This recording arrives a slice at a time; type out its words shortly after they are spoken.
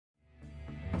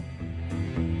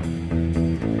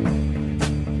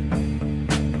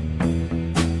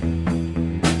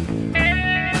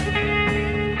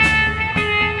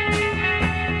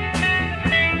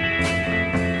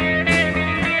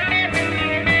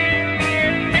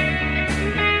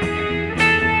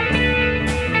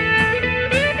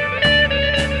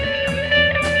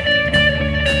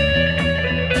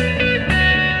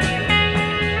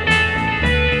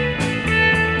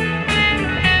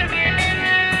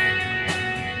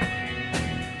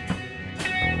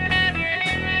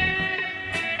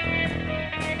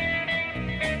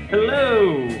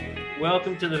Hello,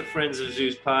 welcome to the Friends of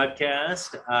Zeus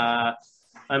podcast.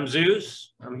 I'm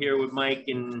Zeus. I'm here with Mike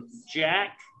and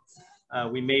Jack.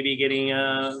 We may be getting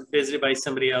visited by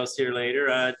somebody else here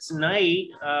later. Tonight,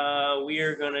 we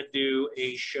are going to do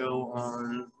a show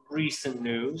on recent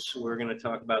news. We're going to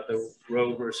talk about the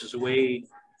Roe versus Wade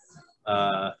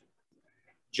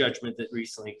judgment that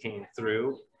recently came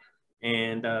through.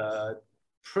 And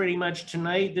pretty much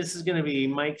tonight, this is going to be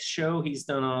Mike's show. He's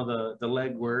done all the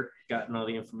legwork, gotten all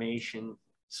the information,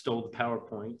 stole the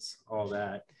PowerPoints, all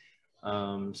that.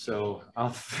 So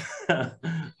I'll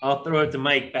I'll throw it to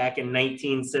Mike back in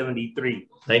 1973.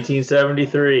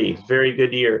 1973, very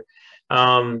good year.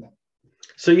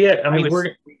 So yeah, I mean,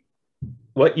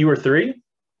 what, you were 3?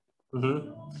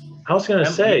 Mm-hmm. I was going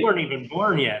to say. You weren't even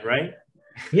born yet, right?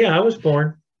 Yeah, I was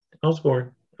born. I was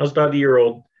about a year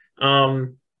old.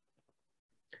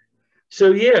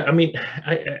 So yeah, I mean,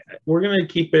 we're going to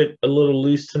keep it a little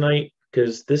loose tonight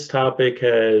because this topic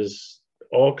has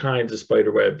all kinds of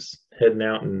spider webs heading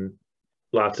out in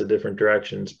lots of different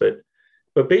directions. But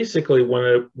basically,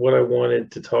 what I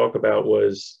wanted to talk about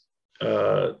was,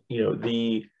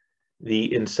 the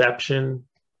inception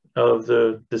of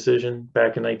the decision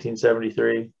back in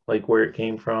 1973, like where it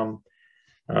came from.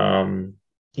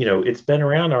 It's been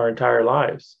around our entire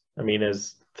lives. I mean,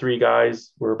 as 3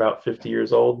 guys, we're about 50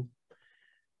 years old.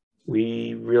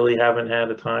 We really haven't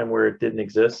had a time where it didn't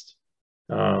exist.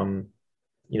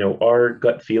 Our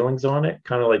gut feelings on it,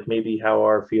 kind of like maybe how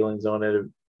our feelings on it have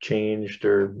changed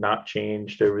or not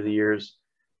changed over the years.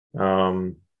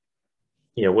 What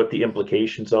the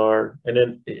implications are. And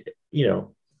then,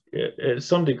 at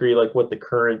some degree, like what the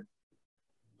current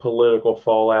political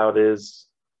fallout is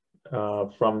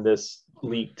from this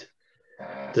leaked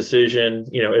decision,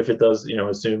 if it does,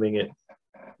 assuming it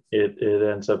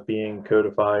ends up being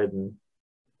codified and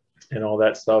all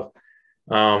that stuff.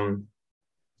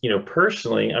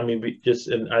 Personally, I mean,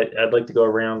 I'd like to go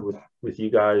around with you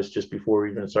guys just before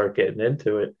we even start getting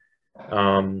into it.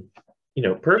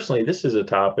 Personally, this is a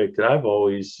topic that I've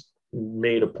always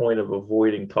made a point of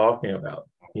avoiding talking about.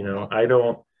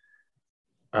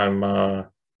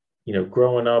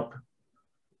 Growing up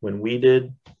when we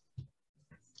did,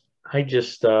 I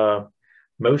just,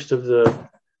 most of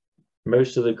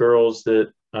the girls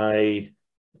that I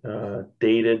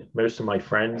dated, most of my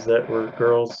friends that were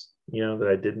girls, that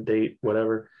I didn't date,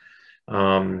 whatever,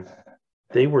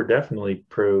 they were definitely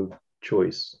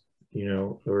pro-choice,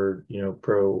 or,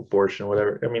 pro-abortion,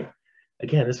 whatever. I mean,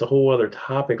 again, it's a whole other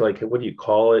topic. Like, what do you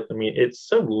call it? I mean, it's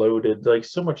so loaded, like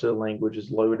so much of the language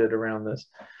is loaded around this.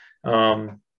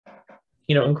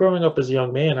 And growing up as a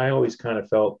young man, I always kind of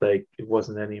felt like it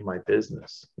wasn't any of my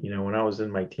business. When I was in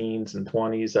my teens and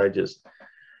 20s,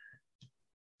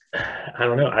 I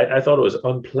don't know. I thought it was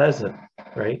unpleasant,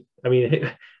 right?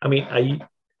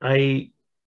 I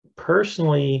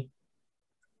personally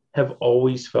have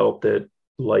always felt that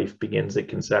life begins at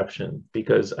conception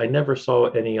because I never saw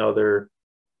any other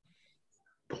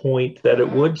point that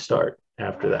it would start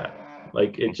after that.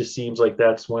 Like, it just seems like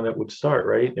that's when it would start,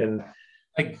 right? And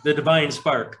like the divine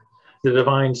spark. The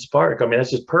divine spark. I mean,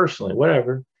 that's just personally,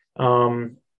 whatever.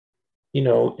 And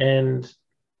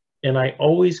I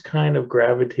always kind of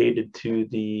gravitated to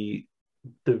the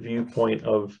viewpoint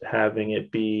of having it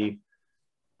be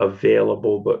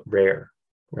available but rare,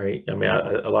 right? I mean,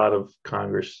 a lot of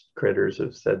Congress critters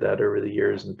have said that over the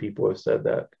years, and people have said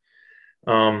that.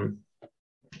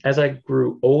 As I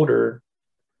grew older,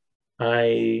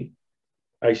 I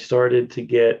started to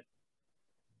get,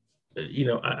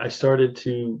 I started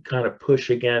to kind of push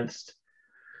against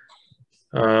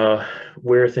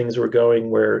where things were going,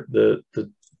 where the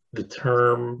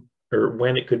term or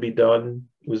when it could be done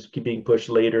was being pushed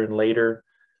later and later.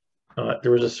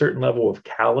 There was a certain level of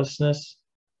callousness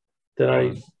that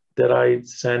I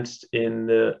sensed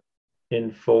in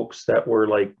folks that were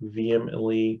like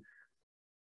vehemently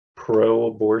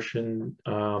pro-abortion,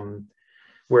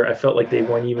 where I felt like they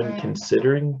weren't even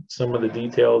considering some of the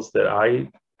details that I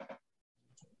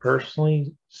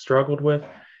personally struggled with,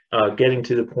 getting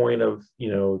to the point of,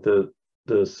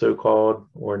 the so-called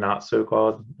or not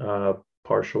so-called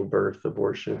partial birth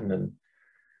abortion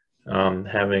and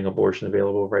having abortion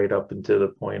available right up into the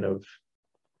point of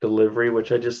delivery,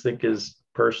 which I just think is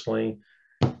personally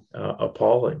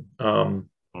appalling.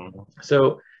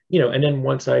 So, and then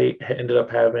once I ended up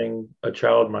having a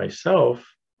child myself,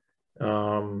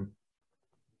 I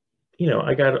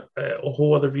got a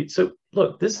whole other view. So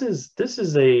look, this is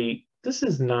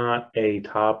not a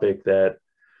topic that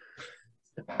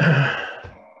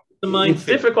it's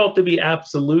difficult to be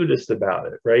absolutist about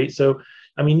it, right? So,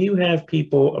 I mean, you have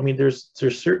people, I mean, there's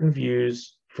certain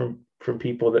views from from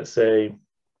people that say,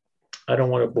 I don't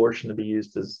want abortion to be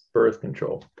used as birth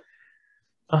control.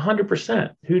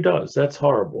 100%. Who does? That's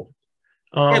horrible.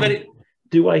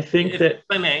 Do I think that if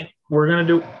I may,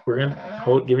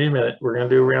 give me a minute. We're going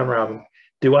to do a round robin.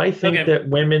 Do I think that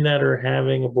women that are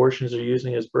having abortions are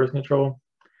using as birth control?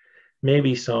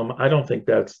 Maybe some. I don't think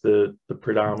that's the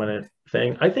predominant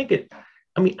thing. I think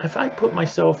if I put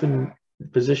myself in the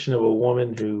position of a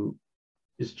woman who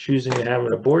is choosing to have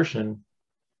an abortion,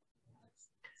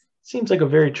 it seems like a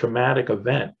very traumatic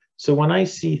event. So when I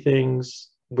see things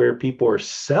where people are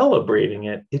celebrating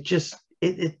it,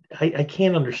 I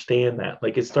can't understand that.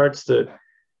 Like, it starts to,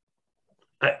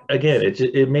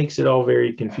 it makes it all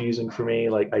very confusing for me.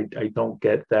 Like, I don't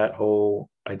get that whole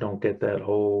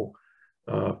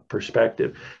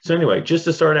perspective. So anyway, just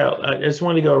to start out, I just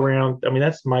want to go around. I mean,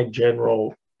 that's my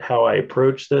general how I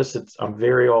approach this. I'm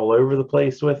very all over the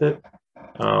place with it.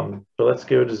 But let's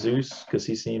go to Zeus, because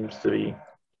he seems to be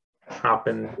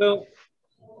hopping.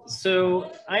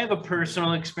 So I have a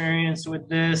personal experience with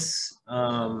this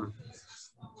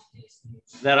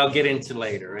that I'll get into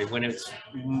later, right, when it's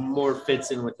more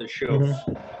fits in with the show.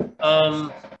 Mm-hmm.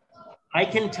 I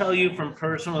can tell you from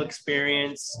personal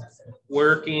experience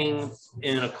working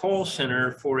in a call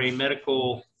center for a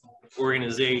medical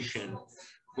organization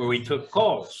where we took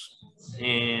calls,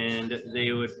 and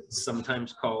they would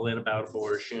sometimes call in about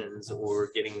abortions or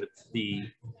getting the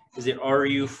is it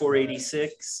RU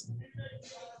 486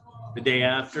 the day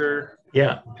after?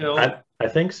 Yeah, pill? I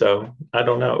think so. I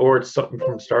don't know. Or it's something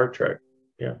from Star Trek.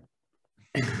 Yeah.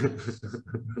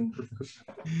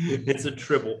 It's a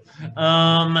triple.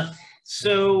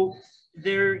 So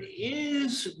there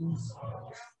is,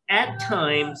 at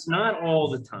times, not all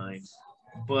the time,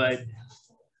 but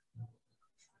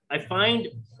I find,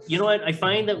 you know what? I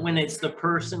find that when it's the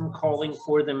person calling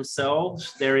for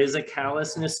themselves, there is a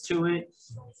callousness to it.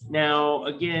 Now,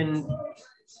 again,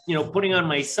 you know, putting on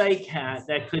my psych hat,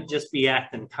 that could just be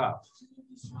acting tough.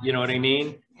 You know what I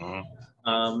mean?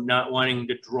 Mm-hmm. Not wanting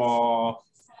to draw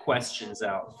questions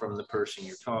out from the person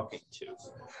you're talking to.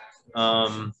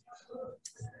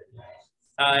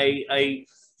 I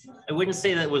wouldn't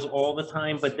say that was all the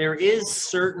time, but there is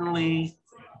certainly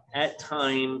at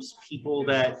times people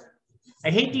that, I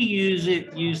hate to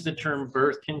use the term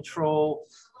birth control,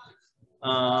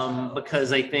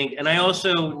 because I think, and I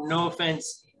also, no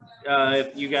offense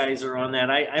if you guys are on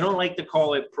that, I don't like to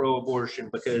call it pro-abortion,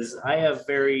 because I have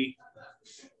very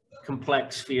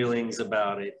complex feelings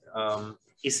about it.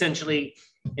 Essentially,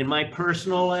 in my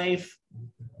personal life,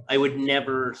 I would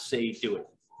never say do it.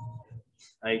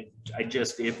 I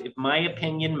just, if my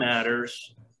opinion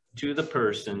matters to the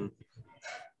person,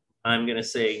 I'm going to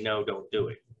say, no, don't do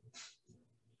it.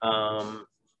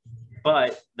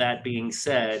 But that being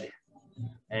said,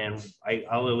 and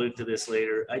I'll allude to this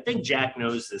later, I think Jack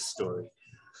knows this story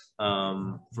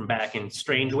from back in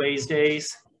Strange Ways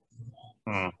days.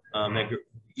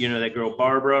 That girl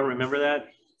Barbara, remember that?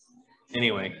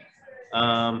 Anyway,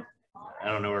 I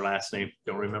don't know her last name,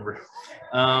 don't remember.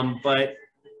 But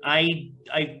I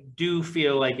do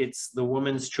feel like it's the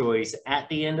woman's choice at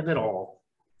the end of it all.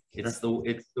 It's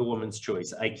the woman's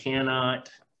choice. I can't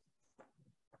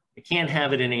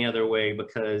have it any other way,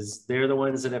 because they're the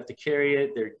ones that have to carry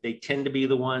it. They tend to be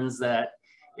the ones that,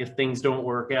 if things don't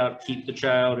work out, keep the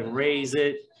child and raise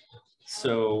it.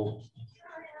 So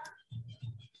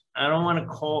I don't want to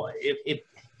call, if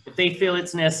they feel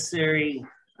it's necessary,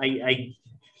 I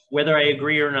whether I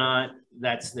agree or not,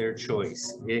 that's their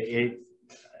choice.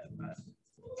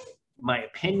 My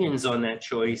opinions on that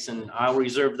choice, and I'll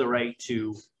reserve the right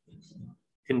to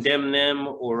condemn them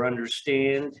or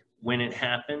understand when it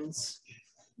happens.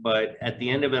 But at the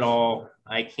end of it all,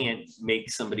 I can't make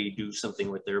somebody do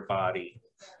something with their body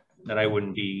that I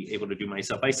wouldn't be able to do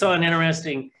myself. I saw an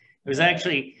interesting,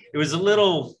 it was a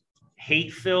little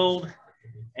hate-filled,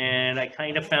 and I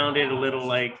kind of found it a little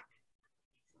like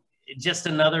just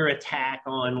another attack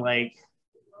on, like,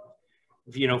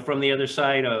 you know, from the other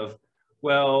side of,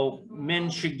 well, men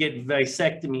should get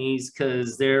vasectomies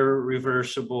because they're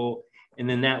reversible, and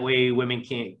then that way women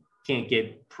can't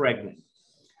get pregnant.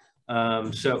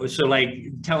 So like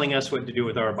telling us what to do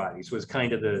with our bodies was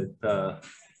kind of the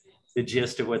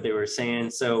gist of what they were saying.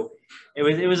 So it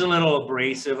was a little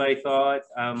abrasive, I thought.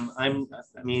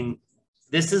 I mean,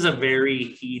 this is a very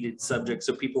heated subject,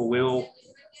 so people will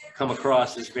come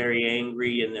across as very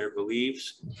angry in their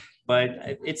beliefs.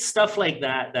 But it's stuff like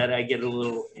that I get a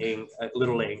little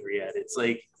angry at. It's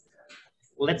like,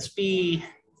 let's be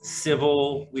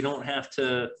civil. We don't have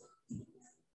to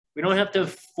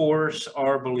force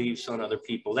our beliefs on other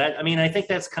people. I think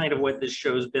that's kind of what this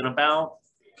show's been about.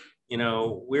 You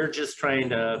know, we're just trying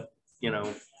to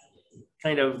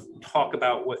kind of talk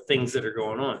about what things that are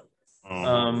going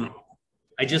on.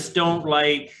 I just don't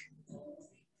like,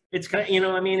 it's kind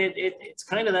of, it's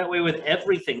kind of that way with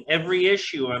everything, every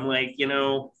issue. I'm like,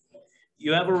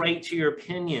 you have a right to your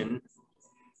opinion,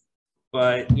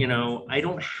 but I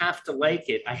don't have to like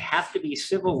it. I have to be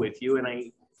civil with you, and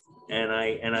I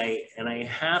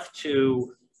have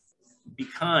to be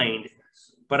kind,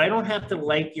 but I don't have to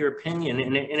like your opinion.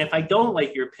 And if I don't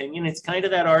like your opinion, it's kind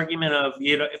of that argument of,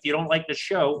 if you don't like the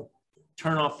show,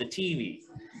 turn off the TV.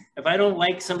 If I don't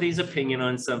like somebody's opinion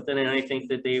on something and I think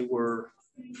that they were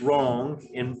wrong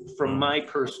and from my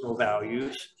personal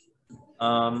values,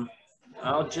 I'll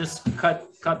just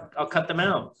I'll cut them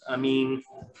out. I mean,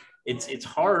 it's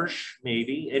harsh,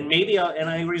 maybe, and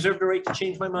I reserve the right to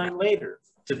change my mind later,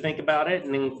 to think about it,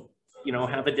 and then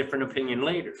have a different opinion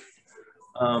later.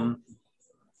 Like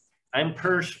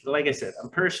I said, I'm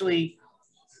personally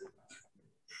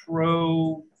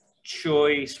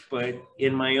pro-choice, but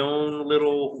in my own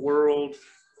little world,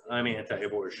 I'm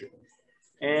anti-abortion,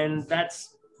 and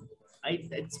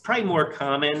it's probably more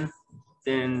common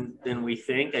than we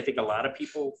think. I think a lot of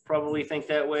people probably think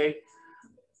that way.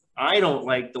 I don't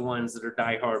like the ones that are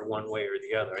diehard one way or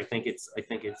the other. I think it's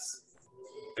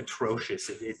atrocious.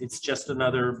 It's just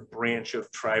another branch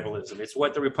of tribalism. It's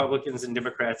what the Republicans and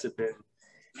Democrats have been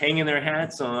hanging their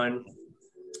hats on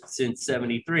since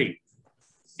 '73.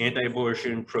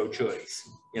 Anti-abortion, pro-choice.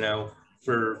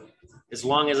 For as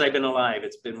long as I've been alive,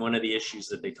 it's been one of the issues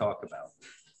that they talk about.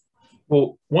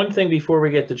 Well, one thing before we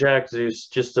get to Jack, Zeus,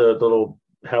 just a little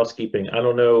housekeeping. I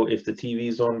don't know if the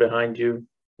TV's on behind you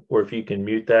or if you can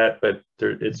mute that, but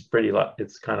it's pretty loud.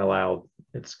 It's kind of loud.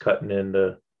 It's cutting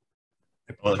into.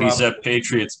 Well, he's at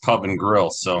Patriots Pub and Grill,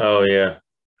 so. Oh yeah,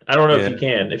 I don't know if you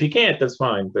can. If you can't, that's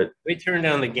fine. But we turn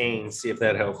down the gain, see if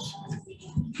that helps.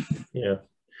 Yeah.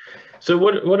 So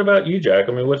what about you, Jack?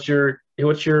 I mean, what's your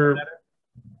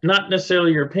not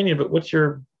necessarily your opinion, but what's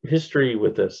your history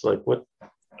with this? Like what?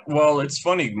 Well, it's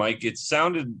funny, Mike. It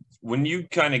sounded, when you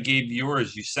kind of gave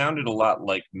yours, you sounded a lot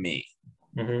like me,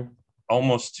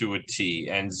 almost to a T.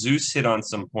 And Zeus hit on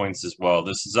some points as well.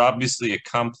 This is obviously a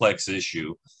complex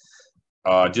issue.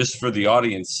 Just for the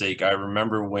audience sake, I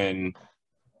remember when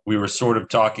we were sort of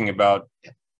talking about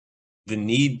the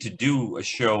need to do a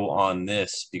show on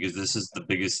this, because this is the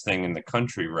biggest thing in the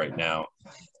country right now.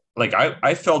 Like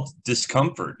I felt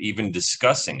discomfort even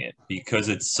discussing it, because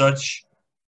it's such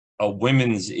a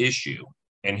women's issue,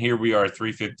 and here we are,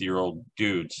 350-year-old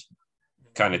dudes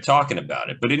kind of talking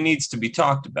about it, but it needs to be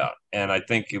talked about. And I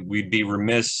think we'd be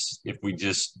remiss if we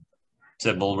just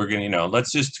said, well, we're gonna,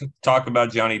 let's just talk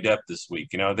about Johnny Depp this week.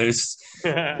 There's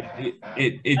I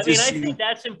think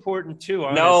that's important too,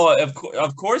 honestly. No,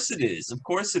 of course it is,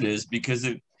 because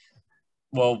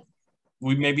we'll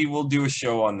do a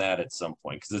show on that at some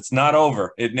point, because it's not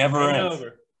over. It never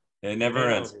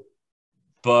ends.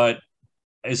 But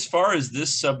as far as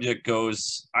this subject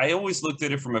goes, I always looked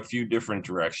at it from a few different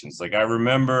directions. Like, I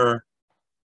remember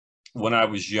when I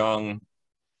was young,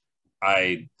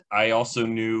 I also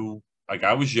knew, like,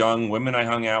 I was young, women I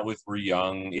hung out with were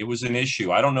young. It was an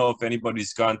issue. I don't know if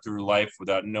anybody's gone through life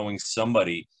without knowing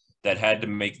somebody that had to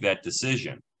make that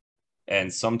decision.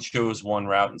 And some chose one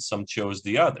route and some chose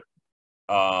the other.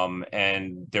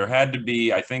 And there had to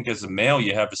be, I think as a male,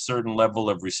 you have a certain level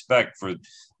of respect for,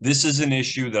 this is an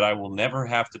issue that I will never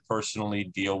have to personally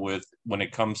deal with when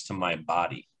it comes to my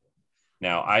body.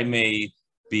 Now, I may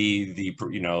be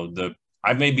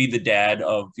I may be the dad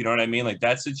of, you know what I mean? Like,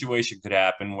 that situation could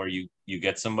happen where you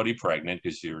get somebody pregnant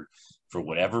because you're, for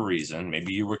whatever reason,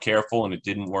 maybe you were careful and it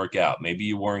didn't work out. Maybe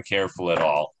you weren't careful at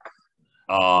all.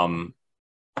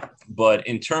 But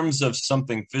in terms of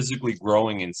something physically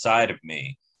growing inside of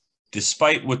me,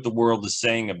 despite what the world is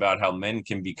saying about how men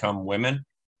can become women,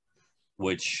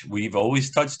 which we've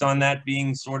always touched on that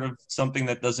being sort of something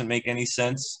that doesn't make any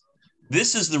sense,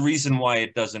 this is the reason why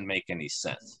it doesn't make any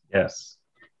sense. Yes.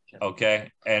 Okay.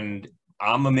 And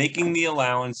I'm making the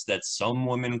allowance that some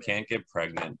women can't get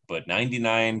pregnant, but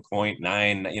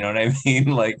 99.9, you know what I mean?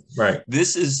 Like, right.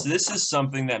 This is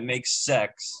something that makes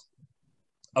sex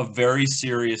a very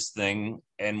serious thing,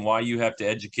 and why you have to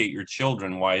educate your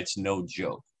children why it's no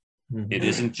joke. It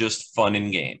isn't just fun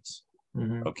and games.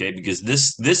 Okay, because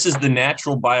this is the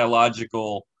natural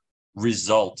biological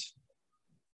result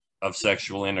of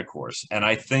sexual intercourse. And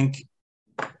I think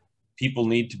people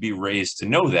need to be raised to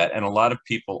know that, and a lot of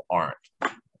people aren't.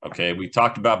 Okay, we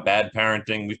talked about bad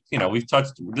parenting. We've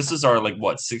touched, this is our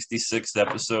 66th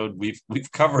episode.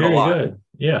 We've covered a lot. Very good.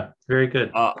 Yeah, very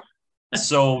good.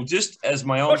 So just as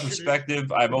my own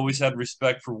perspective, I've always had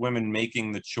respect for women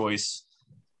making the choice,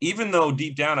 even though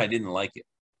deep down I didn't like it.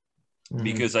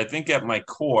 because I think at my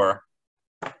core,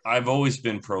 I've always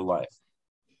been pro-life.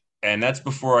 And that's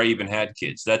before I even had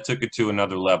kids. That took it to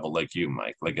another level, like you,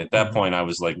 Mike. Like at that point, I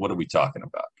was like, what are we talking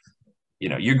about? You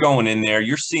know, you're going in there,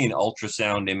 you're seeing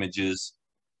ultrasound images.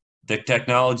 The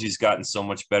technology's gotten so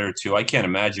much better too. I can't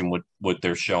imagine what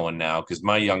they're showing now, because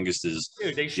my youngest is,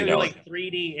 dude, they show you like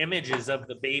 3D images of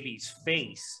the baby's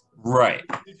face. Right.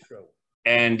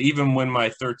 And even when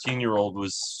my 13-year-old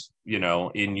was, you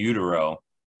know, in utero,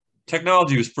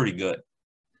 technology was pretty good,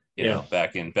 you know,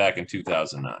 back in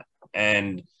 2009.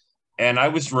 And I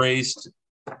was raised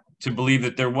to believe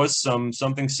that there was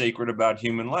something sacred about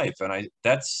human life, and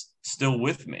that's still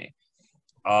with me.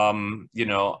 You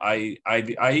know, I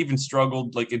even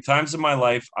struggled, like in times of my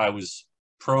life, I was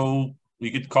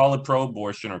you could call it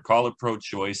pro-abortion or call it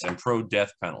pro-choice and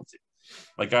pro-death penalty.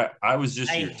 Like I was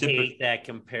just your typical. I hate that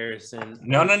comparison.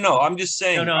 No. I'm just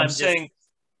saying. No,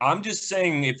 I'm just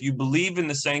saying if you believe in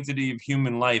the sanctity of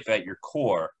human life at your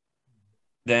core,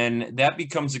 then that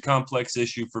becomes a complex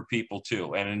issue for people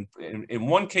too. And in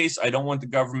one case, I don't want the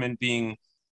government being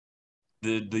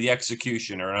the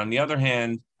executioner. And on the other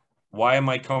hand, why am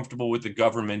I comfortable with the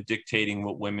government dictating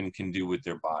what women can do with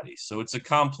their bodies? So it's a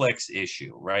complex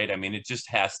issue, right? I mean, it just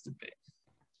has to be.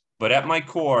 But at my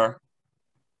core,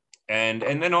 and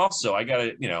then also I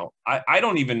gotta, you know, I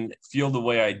don't even feel the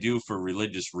way I do for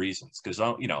religious reasons, because,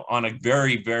 you know, on a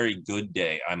very, very good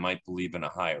day, I might believe in a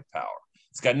higher power.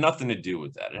 It's got nothing to do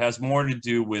with that. It has more to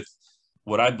do with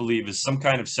what I believe is some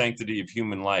kind of sanctity of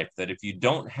human life, that if you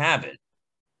don't have it,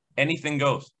 anything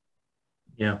goes.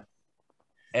 Yeah.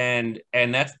 And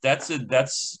that's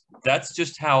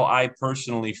just how I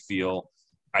personally feel.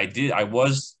 I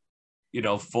was, you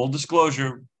know, full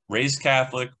disclosure, raised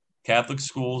Catholic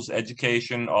schools,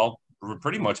 education, all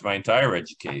pretty much my entire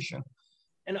education.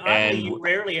 And oddly, you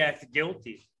rarely act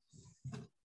guilty.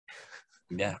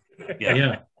 Yeah.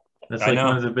 That's like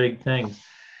one of the big things.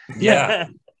 Yeah.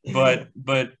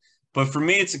 but for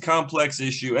me, it's a complex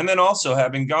issue. And then also,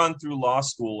 having gone through law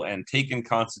school and taken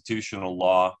constitutional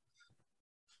law,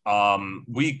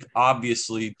 we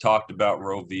obviously talked about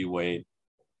Roe v. Wade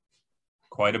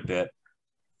quite a bit.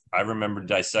 I remember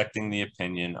dissecting the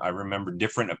opinion. I remember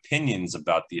different opinions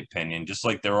about the opinion, just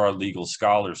like there are legal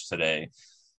scholars today.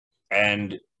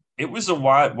 And it was a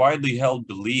widely held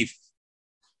belief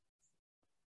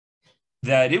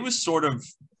that it was sort of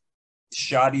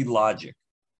shoddy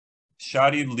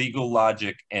legal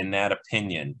logic in that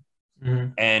opinion.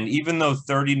 Mm-hmm. And even though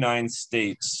 39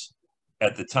 states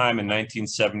at the time in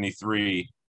 1973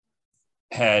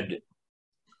 had,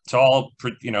 to all,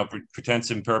 you know, pretents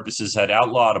and purposes, had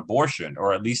outlawed abortion,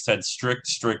 or at least had strict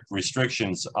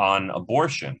restrictions on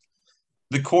abortion,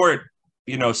 the court,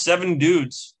 you know, 7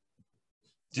 dudes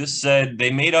just said they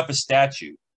made up a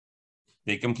statute.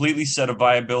 They completely set a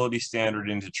viability standard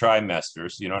into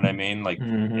trimesters, you know what I mean? Like,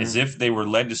 as if they were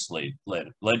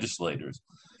legislators.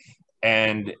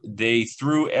 And they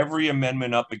threw every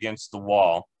amendment up against the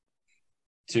wall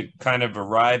to kind of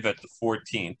arrive at the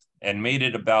 14th, and made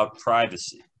it about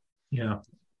privacy. Yeah.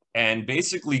 And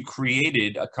basically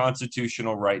created a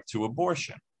constitutional right to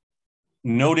abortion,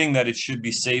 noting that it should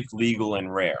be safe, legal,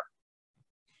 and rare.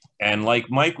 And like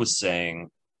Mike was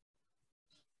saying,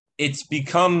 it's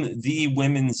become the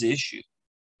women's issue,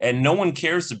 and no one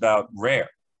cares about rare.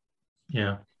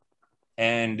 Yeah.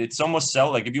 And it's almost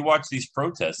like, if you watch these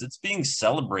protests, it's being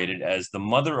celebrated as the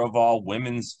mother of all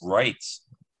women's rights.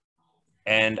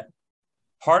 And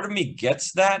part of me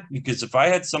gets that, because if I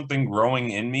had something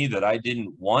growing in me that I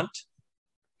didn't want,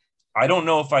 I don't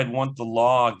know if I'd want the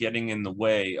law getting in the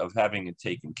way of having it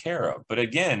taken care of. But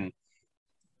again,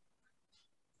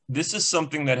 this is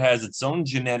something that has its own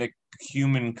genetic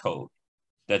human code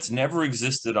that's never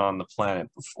existed on the planet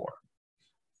before.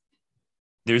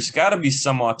 There's got to be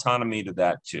some autonomy to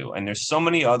that too. And there's so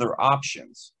many other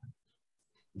options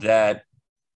that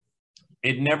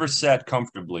it never sat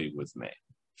comfortably with me,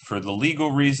 for the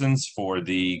legal reasons, for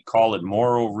the, call it,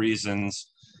 moral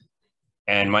reasons.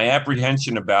 And my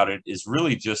apprehension about it is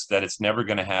really just that it's never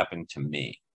going to happen to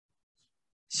me.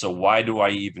 So why do I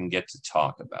even get to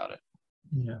talk about it?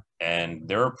 Yeah. And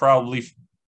there are probably,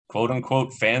 quote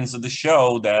unquote, fans of the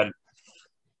show that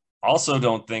also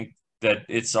don't think that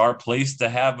it's our place to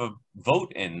have a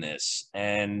vote in this.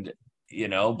 And, you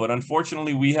know, but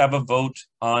unfortunately we have a vote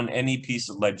on any piece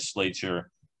of legislature,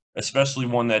 especially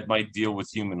one that might deal with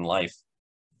human life.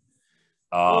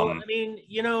 Well, I mean,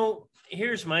 you know,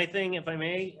 here's my thing, if I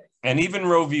may. And even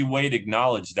Roe v. Wade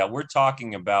acknowledged that we're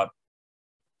talking about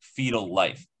fetal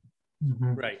life.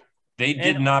 Mm-hmm. Right. They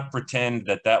did not pretend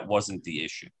that that wasn't the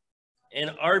issue. And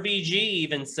RBG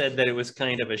even said that it was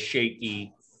kind of a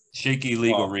shaky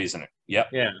legal reasoning. Yep.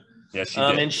 Yeah. Yeah, she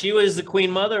did. And she was the queen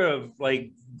mother of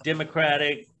like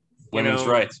democratic women's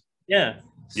rights. Yeah.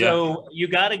 So you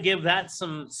got to give that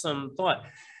some thought.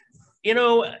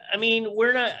 I mean,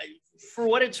 we're not, for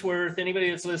what it's worth, anybody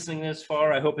that's listening this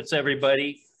far, I hope it's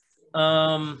everybody.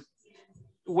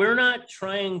 We're not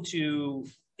trying to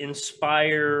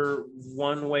inspire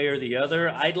one way or the other.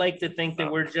 I'd like to think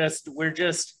that we're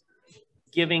just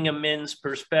giving a men's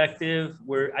perspective.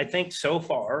 I think so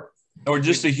far, or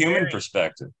just a human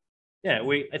perspective. Yeah,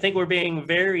 I think we're being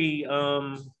very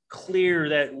clear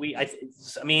that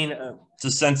I mean, it's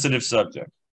a sensitive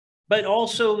subject, but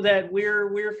also that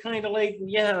we're kind of like,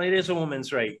 yeah, it is a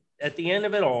woman's right. At the end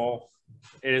of it all,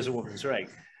 it is a woman's right.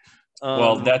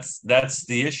 Well, that's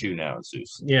the issue now,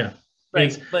 Zeus. Yeah,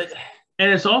 right.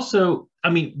 And it's also, I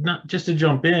mean, not just to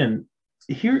jump in.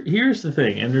 Here's the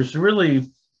thing, and there's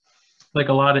really like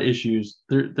a lot of issues.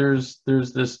 There's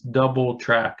this double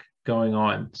track going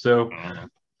on. So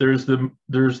there's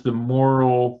the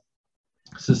moral,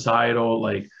 societal,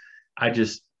 like I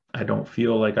don't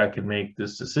feel like I can make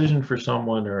this decision for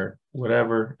someone or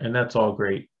whatever, and that's all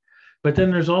great. But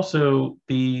then there's also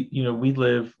we're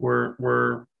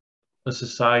a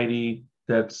society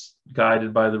that's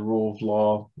guided by the rule of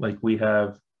law. Like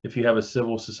if you have a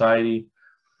civil society,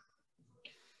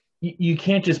 you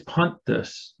can't just punt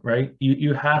this, right?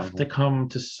 You have to come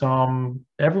to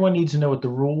everyone needs to know what the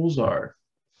rules are.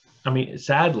 I mean,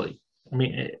 sadly,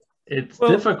 it's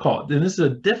difficult, and this is a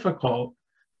difficult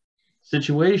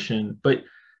situation, but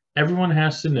everyone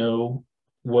has to know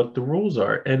what the rules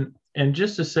are. And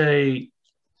just to say,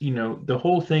 the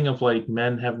whole thing of like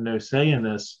men have no say in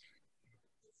this,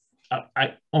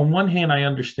 I on one hand, I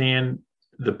understand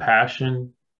the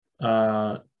passion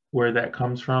where that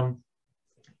comes from,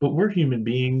 but we're human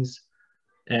beings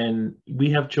and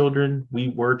we have children. We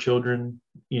were children.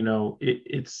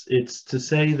 It's to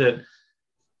say that,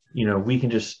 we can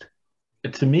just,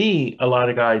 to me, a lot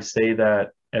of guys say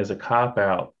that as a cop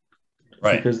out,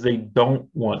 right? Because they don't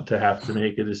want to have to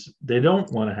make it. They don't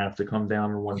want to have to come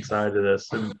down on one side of this.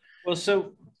 And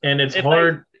it's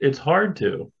hard. It's hard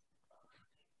to.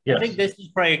 Yes. I think this is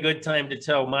probably a good time to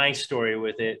tell my story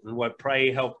with it and what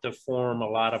probably helped to form a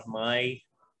lot of my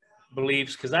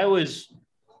beliefs, because I was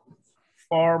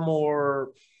far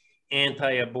more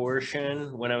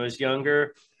anti-abortion when I was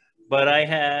younger, but I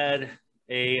had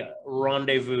a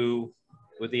rendezvous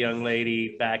with a young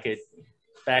lady back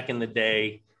in the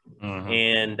day,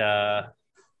 and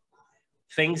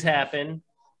things happen,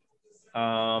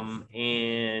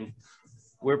 and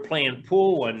we're playing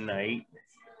pool one night,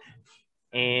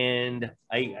 and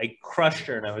I crushed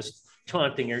her, and I was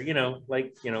taunting her,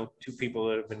 like two people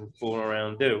that have been fooling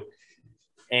around do.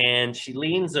 And she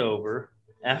leans over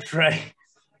after I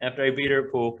beat her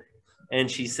at pool,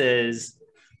 and she says,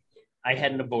 "I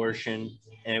had an abortion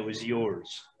and it was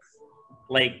yours."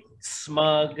 Like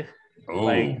smug. Oh.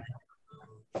 Like,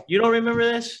 you don't remember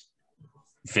this?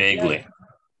 Vaguely.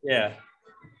 Yeah.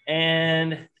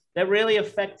 And that really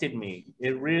affected me.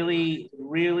 It really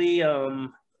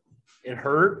it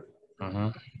hurt.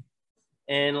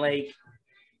 And like,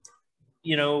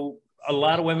 a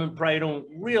lot of women probably don't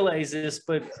realize this,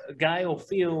 but a guy will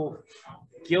feel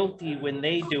guilty when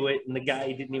they do it, and the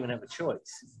guy didn't even have a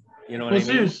choice. You know what I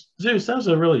mean? Zeus, that was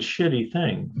a really shitty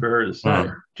thing for her to say.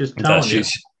 Just telling you.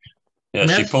 Yeah,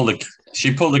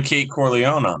 she pulled a Kate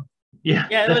Corleone on. Yeah,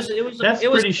 that's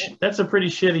a pretty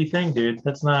shitty thing, dude.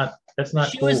 That's not.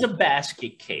 She was a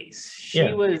basket case.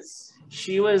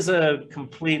 She was a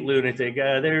complete lunatic.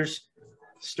 There's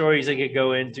stories I could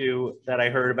go into that I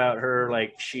heard about her.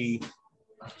 Like she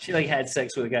like had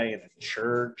sex with a guy in a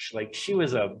church. Like she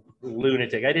was a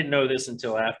lunatic. I didn't know this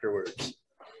until afterwards.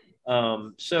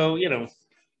 So,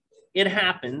 it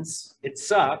happens. It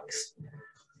sucks,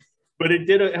 but it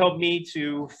did help me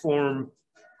to form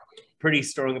pretty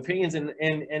strong opinions.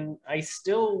 And I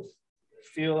still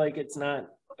feel like it's not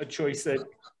a choice that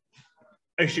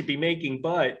I should be making,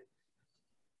 but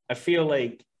I feel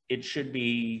like it should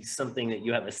be something that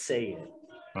you have a say in.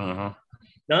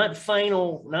 Not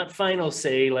final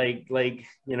say, like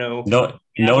no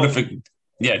notification.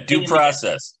 Yeah, due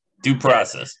process.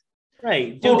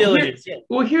 Right, due diligence.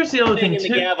 Well, here's the other thing too. The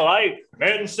gavel,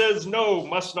 man says no,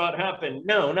 must not happen.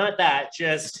 No, not that.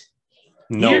 Just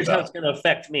here's how it's going to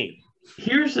affect me.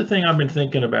 Here's the thing I've been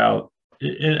thinking about,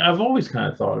 and I've always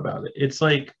kind of thought about it. It's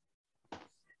like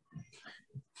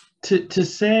to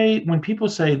say, when people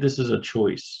say this is a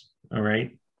choice, all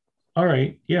right,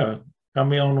 yeah. I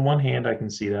mean, on the one hand, I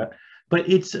can see that, but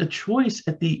it's a choice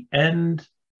at the end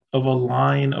of a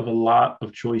line of a lot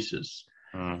of choices.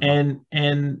 And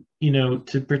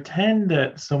to pretend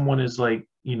that someone is like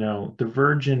the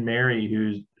Virgin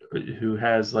Mary who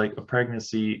has like a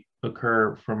pregnancy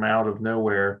occur from out of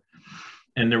nowhere,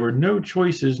 and there were no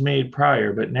choices made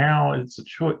prior, but now it's a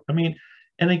choice. I mean,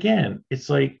 and again, it's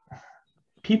like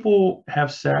people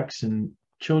have sex and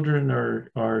children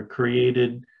are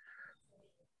created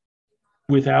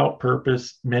without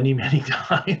purpose many, many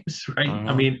times, right?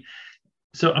 I mean,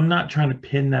 so I'm not trying to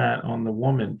pin that on the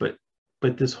woman, but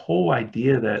this whole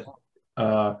idea that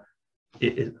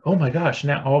oh my gosh,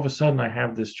 now all of a sudden I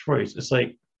have this choice. It's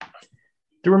like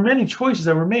there were many choices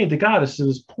that were made that got us to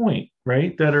this point,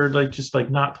 right? That are like just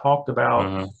like not talked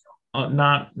about,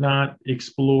 not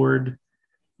explored,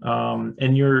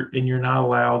 and you're not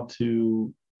allowed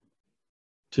to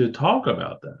talk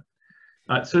about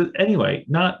that. So anyway,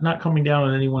 not coming down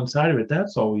on any one side of it.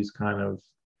 That's always kind of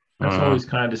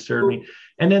disturbed me.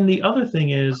 And then the other thing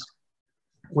is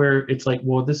where it's like,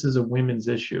 well, this is a women's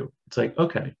issue. It's like,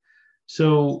 okay,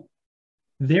 so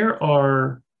there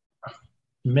are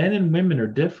men and women are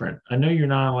different. I know you're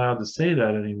not allowed to say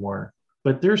that anymore,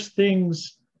 but there's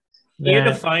things that, can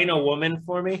you define a woman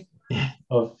for me?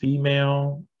 A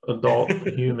female adult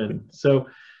human. So,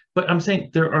 but I'm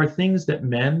saying there are things that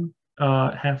men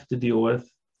have to deal with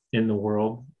in the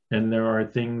world, and there are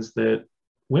things that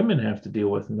women have to deal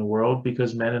with in the world,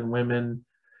 because men and women,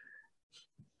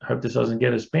 I hope this doesn't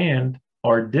get us banned,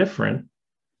 are different,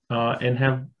 and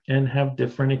have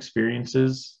different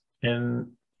experiences, and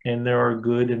there are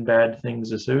good and bad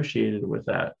things associated with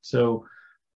that. So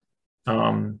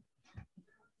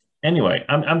anyway,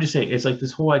 I'm just saying, it's like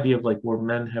this whole idea of like where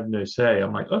men have no say.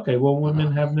 I'm like, okay, well,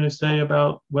 women have no say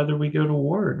about whether we go to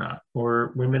war or not,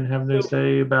 or women have no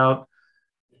say about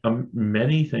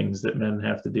many things that men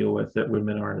have to deal with that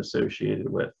women aren't associated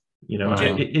with.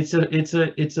 It's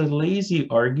a lazy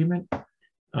argument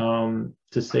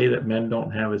to say that men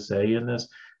don't have a say in this.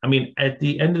 I mean, at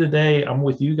the end of the day, I'm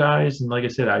with you guys, and like I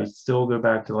said, I still go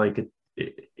back to like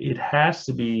it has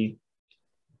to be.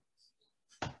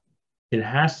 It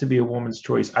has to be a woman's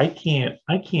choice. I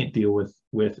can't deal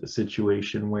with a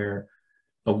situation where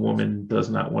a woman does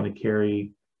not want to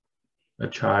carry a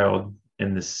child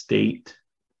and the state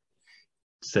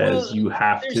says you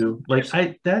have to. Like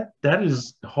that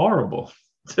is horrible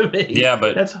to me. Yeah,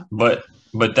 but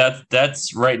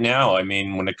that's right now. I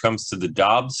mean, when it comes to the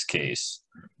Dobbs case,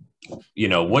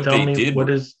 what they did. What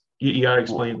is you gotta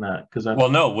explain that, because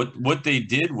what they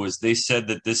did was they said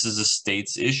that this is a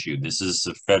state's issue. This is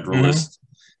a federalist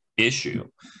issue,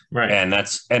 right? And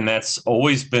that's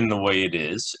always been the way it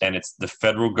is. And it's the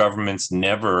federal government's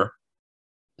never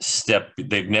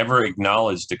they've never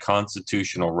acknowledged the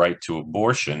constitutional right to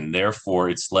abortion. Therefore,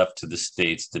 it's left to the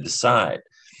states to decide.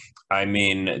 I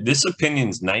mean, this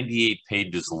opinion's 98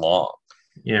 pages long.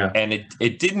 Yeah. And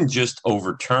it didn't just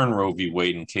overturn Roe v.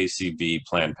 Wade and KCV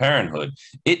Planned Parenthood.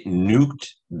 It nuked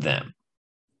them.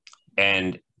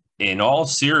 And in all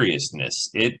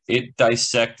seriousness, it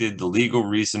dissected the legal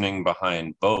reasoning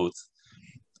behind both.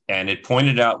 And it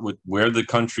pointed out where the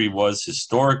country was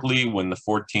historically when the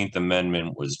 14th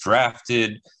Amendment was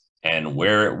drafted, and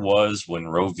where it was when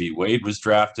Roe v. Wade was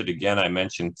drafted. Again, I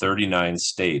mentioned 39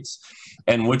 states.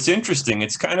 And what's interesting,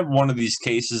 it's kind of one of these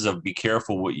cases of be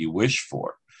careful what you wish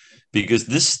for, because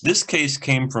this case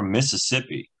came from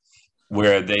Mississippi,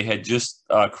 where they had just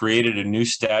created a new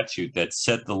statute that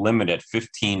set the limit at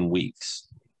 15 weeks.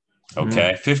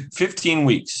 Okay, 15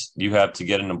 weeks you have to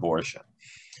get an abortion.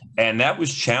 And that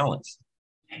was challenged.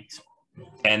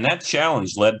 And that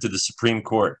challenge led to the Supreme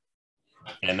Court.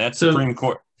 And that Supreme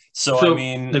Court. So I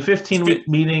mean, the 15-week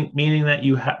meaning that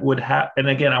you would have, and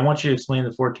again, I want you to explain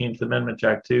the 14th Amendment,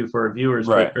 Jack, too, for our viewers.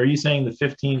 Right. But are you saying the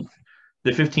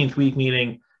 15th week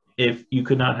meaning if you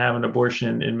could not have an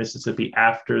abortion in Mississippi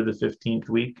after the 15th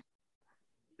week?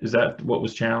 Is that what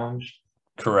was challenged?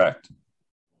 Correct.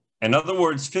 In other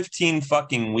words, 15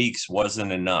 fucking weeks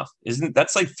wasn't enough.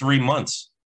 That's like 3 months?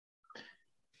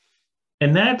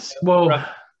 And that's,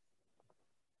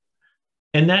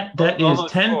 and that is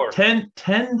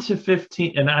 10 to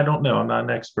 15, and I don't know, I'm not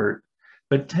an expert,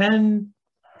 but 10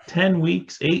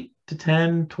 weeks, 8 to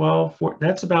 10, 12, 4,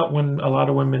 that's about when a lot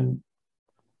of women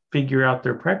figure out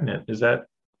they're pregnant. Is that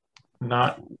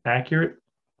not accurate?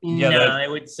 Yeah, no, I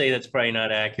would say that's probably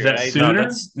not accurate. Is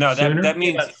that sooner?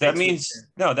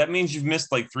 That means you've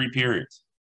missed like 3 periods.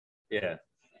 Yeah.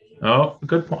 Oh,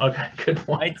 good point. Okay, good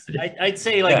point. I'd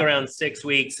say around 6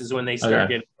 weeks is when they start getting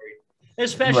married.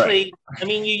 Especially, right. I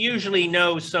mean, you usually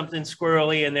know something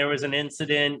squirrely, and there was an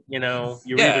incident. You're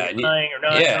either trying or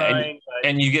not trying.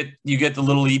 And you get the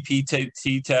little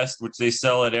EPT test, which they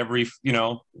sell at every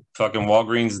fucking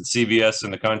Walgreens and CVS in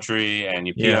the country, and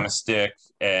you pee on a stick,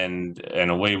 and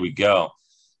away we go.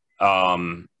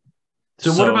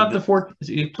 So what about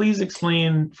please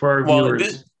explain for our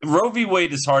viewers. Roe v.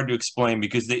 Wade is hard to explain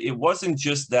because it wasn't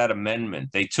just that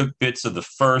amendment. They took bits of the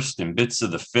first and bits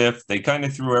of the fifth. They kind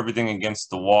of threw everything against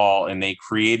the wall, and they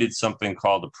created something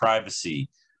called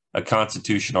a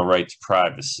constitutional right to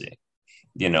privacy.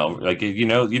 We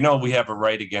have a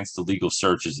right against illegal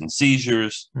searches and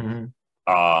seizures, and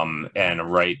a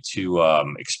right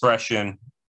to expression,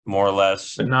 more or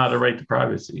less. But not a right to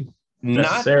privacy,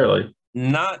 necessarily.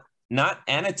 Not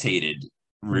annotated,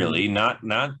 really,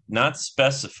 not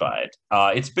specified.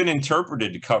 It's been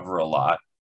interpreted to cover a lot.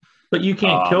 But you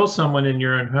can't kill someone in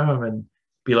your own home and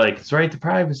be like, it's right to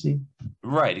privacy.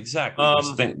 Right, exactly.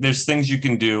 There's things you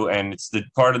can do, and it's the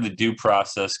part of the due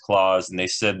process clause. And they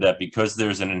said that because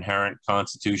there's an inherent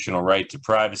constitutional right to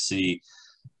privacy,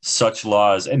 such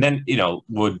laws, and then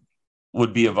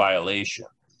would be a violation.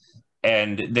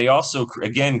 And they also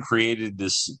again created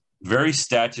this very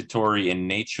statutory in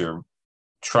nature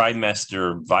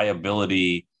trimester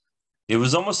viability. It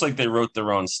was almost like they wrote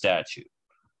their own statute.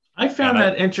 I found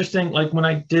that interesting. Like when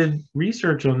I did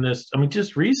research on this, I mean,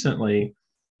 just recently,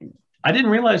 I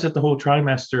didn't realize that the whole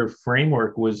trimester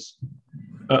framework was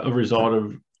a result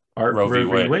of Roe v.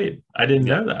 Wade. I didn't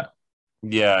know that.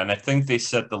 Yeah, and I think they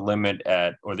set the limit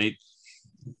at, or they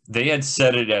had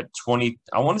set it at 20.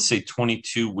 I want to say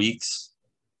 22 weeks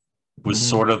was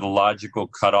sort of the logical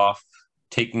cutoff,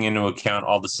 taking into account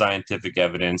all the scientific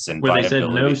evidence and where viability.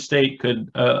 They said no state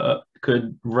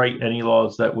could write any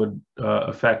laws that would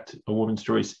affect a woman's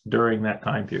choice during that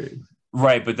time period.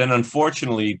 Right, but then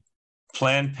unfortunately,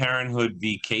 Planned Parenthood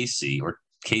v. Casey, or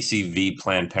Casey v.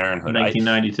 Planned Parenthood,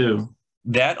 1992,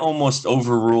 that almost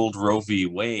overruled Roe v.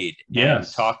 Wade.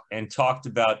 Yes, and talked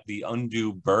about the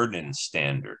undue burden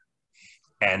standard.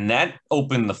 And that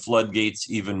opened the floodgates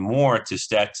even more to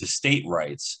state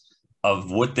rights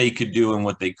of what they could do and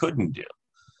what they couldn't do.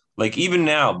 Like even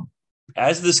now,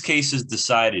 as this case is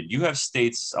decided, you have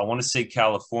states, I want to say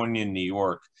California and New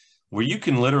York, where you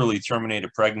can literally terminate a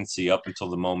pregnancy up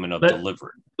until the moment of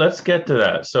delivery. Let's get to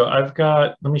that. So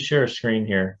let me share a screen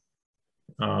here.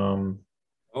 Oh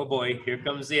boy, here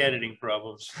comes the editing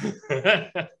problems.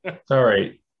 It's all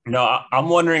right. No, I'm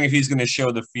wondering if he's going to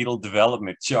show the fetal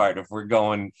development chart if we're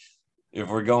going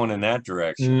in that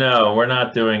direction. No, we're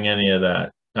not doing any of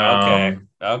that.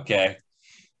 Okay.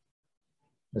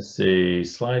 Let's see,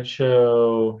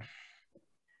 slideshow.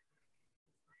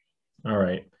 All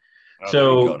right.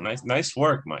 So nice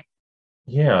work, Mike.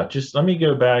 Yeah, just let me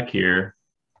go back here.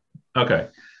 Okay.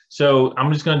 So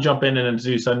I'm just going to jump in, and then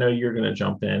Zeus, I know you're going to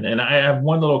jump in, and I have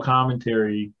one little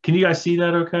commentary. Can you guys see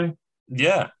that? Okay.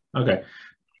 Yeah. Okay.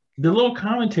 The little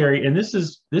commentary, and this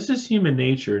is human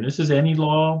nature, and this is any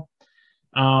law.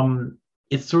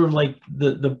 It's sort of like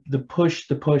the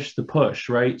push,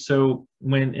 right? So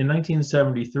when in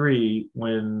 1973,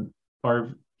 when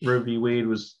our Roe v. Wade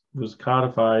was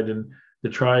codified and the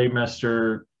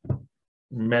trimester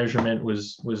measurement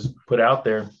was put out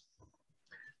there,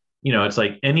 it's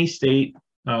like any state,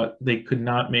 they could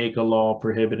not make a law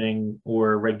prohibiting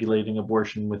or regulating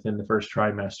abortion within the first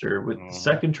trimester. With the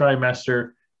second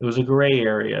trimester, it was a gray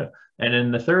area. And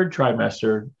in the third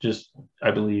trimester, I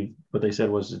believe what they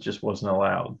said was it just wasn't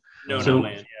allowed.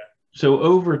 So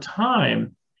over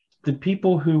time, the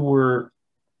people who were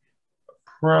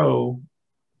pro-abortion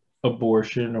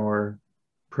or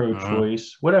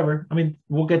pro-choice, whatever, I mean,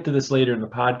 we'll get to this later in the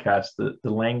podcast, the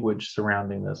language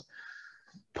surrounding this,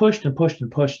 pushed,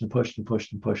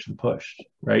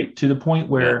 right? To the point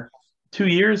where 2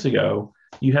 years ago,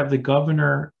 you have the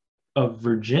governor of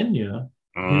Virginia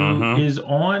who is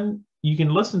on, you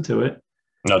can listen to it.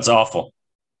 That's awful.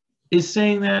 Is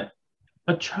saying that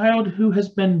a child who has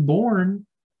been born,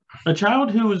 a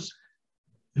child whose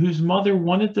mother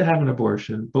wanted to have an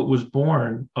abortion, but was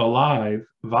born alive,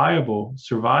 viable,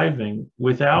 surviving,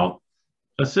 without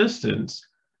assistance,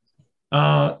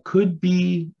 could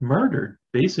be murdered,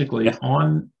 basically,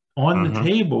 on the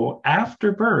table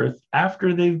after birth,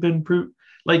 after they've been proved,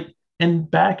 and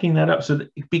backing that up. So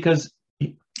because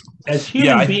as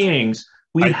human beings,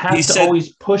 we have to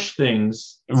always push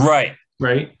things. Right.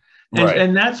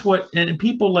 And that's what, and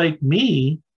people like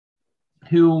me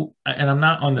who, and I'm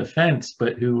not on the fence,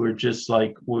 but who are just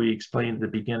like we explained at the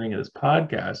beginning of this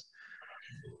podcast,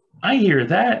 I hear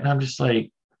that and I'm just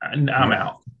like, I'm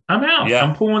out. Yeah.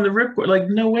 I'm pulling the ripcord. Like,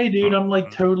 no way, dude. I'm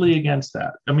like totally against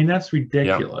that. I mean, that's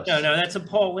ridiculous. No, that's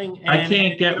appalling. And I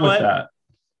can't get with that.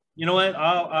 You know what?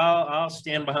 I'll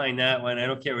stand behind that one. I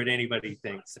don't care what anybody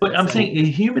thinks. But I'm saying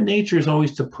human nature is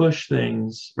always to push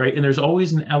things, right? And there's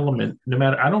always an element, no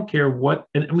matter, I don't care what,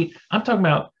 and I mean, I'm talking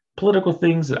about political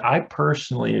things that I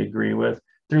personally agree with.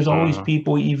 there's always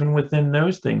people even within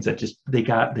those things that just they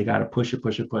got to push it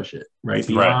right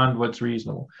beyond what's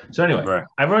reasonable. So anyway,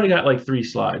 I've already got like 3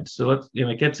 slides. So let's,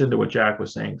 it gets into what Jack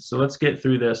was saying. So let's get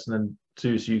through this, and then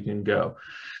Zeus, you can go.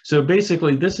 So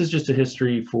basically, this is just a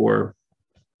history for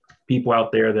people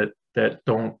out there that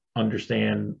don't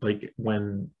understand, like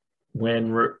when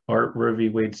Roe v.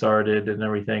 Wade started and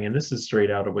everything. And this is straight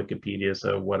out of Wikipedia,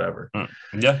 so whatever.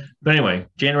 Yeah. But anyway,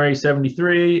 January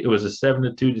 73, it was a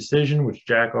 7-2 decision, which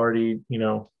Jack already,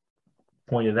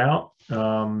 pointed out.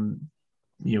 Clinging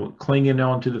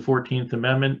on to the 14th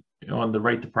Amendment on the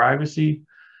right to privacy,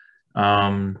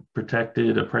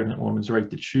 protected a pregnant woman's right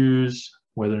to choose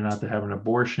whether or not to have an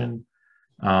abortion.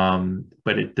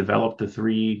 But it developed the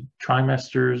 3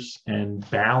 trimesters and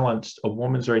balanced a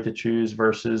woman's right to choose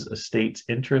versus a state's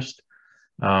interest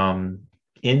in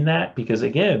that, because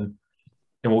again,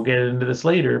 and we'll get into this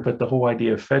later, but the whole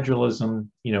idea of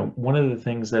federalism, one of the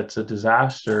things that's a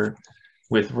disaster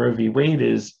with Roe v. Wade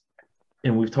is,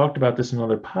 and we've talked about this in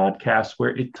other podcasts,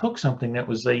 where it took something that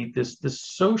was this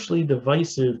socially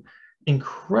divisive,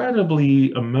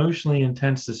 incredibly emotionally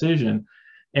intense decision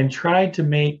and tried to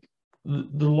make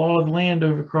the law of the land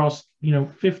over across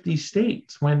 50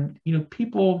 states, when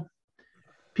people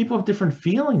have different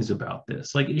feelings about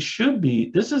this. Like, it should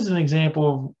be, this is an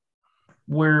example of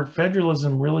where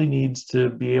federalism really needs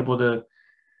to be able to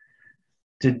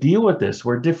deal with this,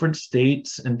 where different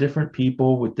states and different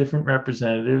people with different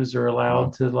representatives are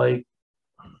allowed to like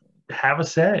have a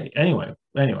say. Anyway,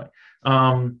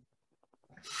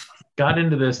 got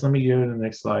into this. Let me go to the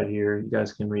next slide here. You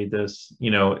guys can read this.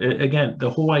 Again, the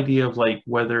whole idea of like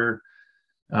whether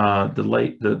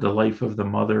the life of the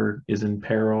mother is in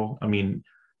peril. I mean,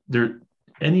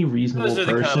 any reasonable Those are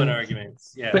person, the common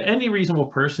arguments. Yeah. But any reasonable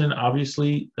person,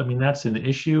 obviously, I mean, that's an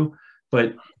issue.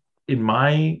 But in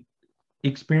my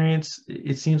experience,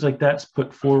 it seems like that's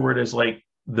put forward as like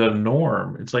the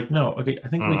norm. It's like, no, okay, I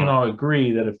think we can all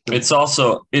agree that if it's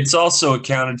also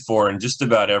accounted for in just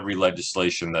about every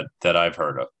legislation that I've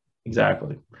heard of.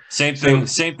 Exactly. Same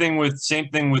thing with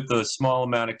the small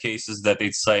amount of cases that they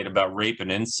cite about rape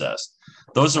and incest.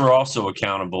 Those are also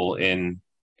accountable in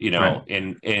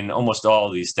in almost all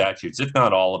of these statutes, if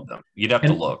not all of them. You'd have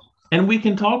to look. And we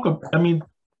can talk. I mean,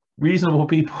 reasonable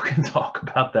people can talk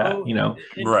about that.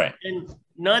 Right. And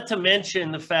not to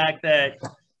mention the fact that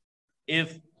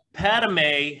if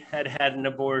Padme had an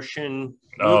abortion,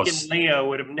 Luke and Leo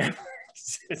would have never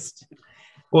existed.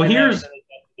 Well, here's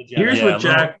what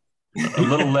Jack. A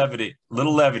little levity.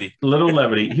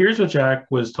 Here's what Jack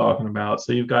was talking about.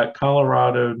 So you've got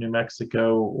Colorado, New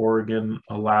Mexico, Oregon,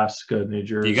 Alaska, New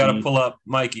Jersey. You got to pull up,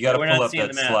 Mike. You got to pull up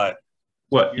that slide.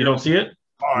 What? You don't see it?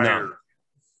 No.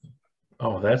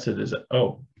 Oh, that's it. Is it?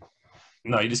 Oh.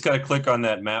 No, you just got to click on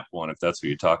that map one if that's what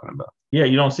you're talking about. Yeah,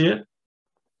 you don't see it?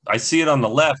 I see it on the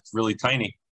left, really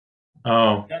tiny.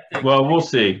 Oh, well, we'll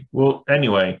see. Well,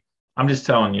 anyway, I'm just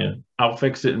telling you, I'll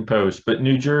fix it in post. But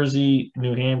New Jersey,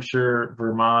 New Hampshire,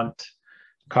 Vermont,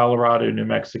 Colorado, New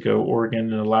Mexico,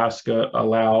 Oregon, and Alaska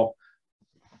allow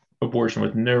abortion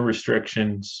with no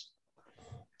restrictions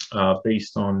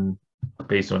based on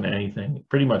anything,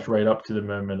 pretty much right up to the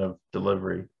moment of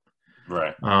delivery.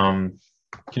 Right. Can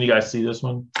you guys see this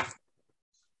one?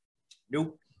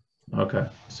 Nope. Okay,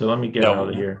 so let me get out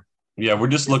of here. Yeah, we're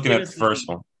just looking at the first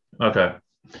one. Okay.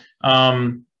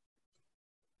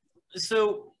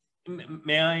 So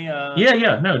may I?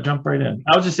 Yeah. No, jump right in.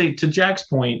 I'll just say, to Jack's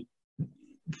point,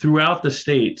 throughout the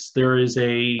states, there's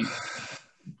a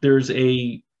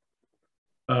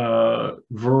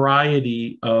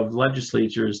variety of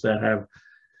legislatures that have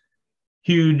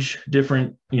huge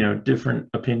different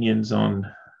opinions on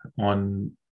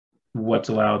what's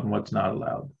allowed and what's not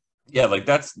allowed. Yeah, like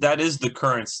that is the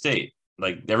current state.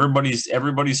 Like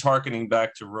everybody's hearkening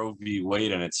back to Roe v.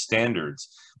 Wade and its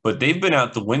standards, but they've been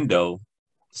out the window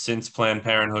since Planned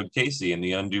Parenthood Casey and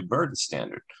the undue burden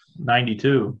standard.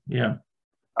 92, yeah.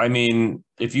 I mean,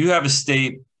 if you have a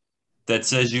state that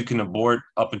says you can abort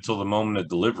up until the moment of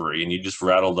delivery, and you just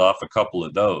rattled off a couple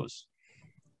of those,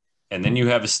 and then you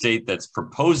have a state that's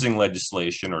proposing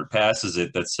legislation or passes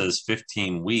it that says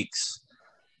 15 weeks,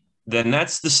 then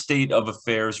that's the state of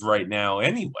affairs right now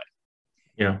anyway.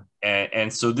 Yeah.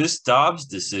 And so this Dobbs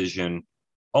decision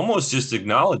almost just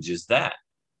acknowledges that.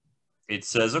 It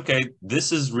says, okay,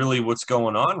 this is really what's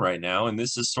going on right now, and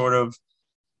this is sort of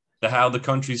how the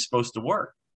country's supposed to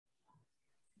work.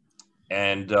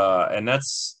 And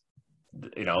that's,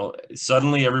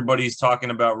 suddenly everybody's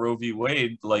talking about Roe v.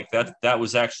 Wade like that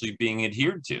was actually being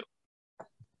adhered to.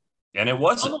 And it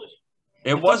wasn't.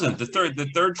 It wasn't. The third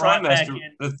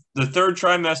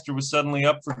trimester was suddenly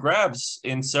up for grabs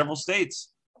in several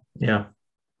states. Yeah.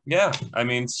 Yeah, I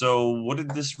mean, so what did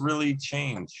this really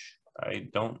change? I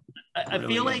really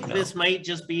feel like know. This might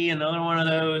just be another one of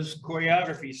those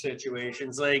choreography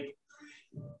situations. Like,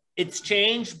 it's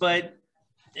changed, but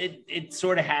it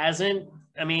sort of hasn't.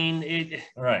 I mean,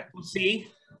 right. We'll see.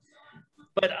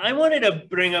 But I wanted to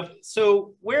bring up,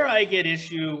 so where I get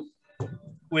issue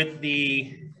with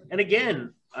and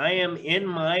again, I am in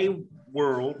my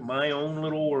world, my own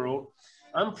little world.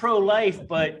 I'm pro-life,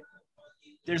 but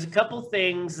there's a couple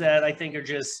things that I think are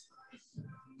just,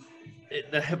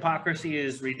 the hypocrisy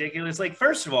is ridiculous. Like,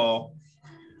 first of all,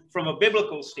 from a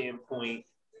biblical standpoint,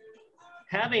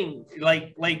 having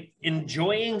like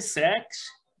enjoying sex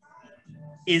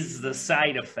is the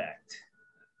side effect.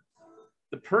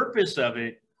 The purpose of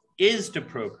it is to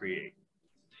procreate.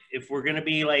 If we're going to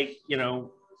be like,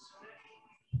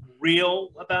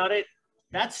 real about it,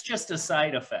 that's just a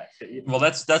side effect. Well,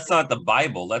 that's not the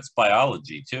Bible. That's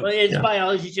biology too. Well, it's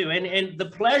biology too. And the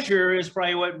pleasure is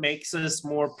probably what makes us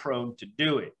more prone to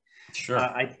do it. Sure.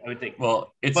 I would think.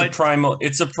 Well, it's a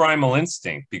primal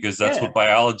instinct, because that's what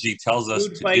biology tells us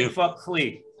to fight, do. Fuck,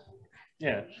 flee.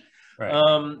 Yeah.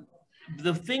 Right.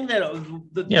 The thing that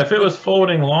if it was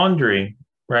folding laundry,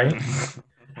 right?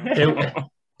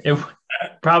 it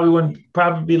probably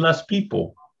wouldn't be less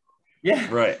people.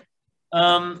 Yeah. Right.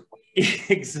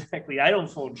 Exactly. I don't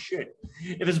fold shit.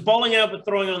 If it's balling it up and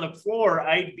throwing it on the floor,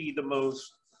 I'd be the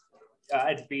most.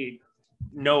 I'd be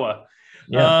Noah.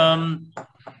 Yeah.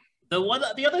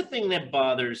 The other thing that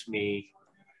bothers me,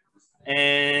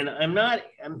 and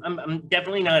I'm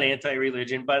definitely not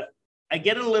anti-religion, but I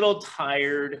get a little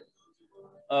tired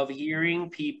of hearing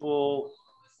people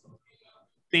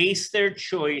base their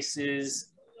choices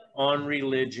on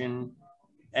religion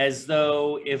as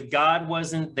though if God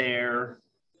wasn't there,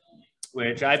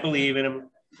 which I believe in him,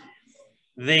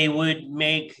 they would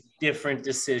make different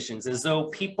decisions, as though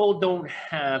people don't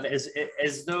have,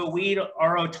 as though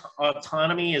our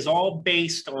autonomy is all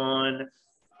based on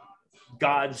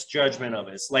God's judgment of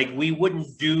us. Like, we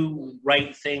wouldn't do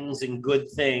right things and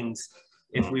good things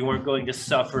if we weren't going to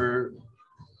suffer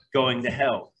going to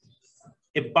hell.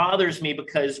 It bothers me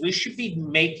because we should be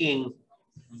making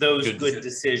those good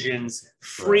decisions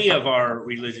free of our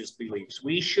religious beliefs.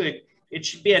 It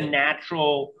should be a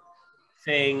natural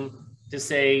thing to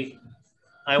say,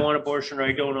 I want abortion or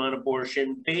I don't want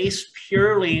abortion, based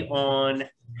purely on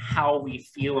how we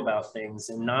feel about things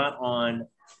and not on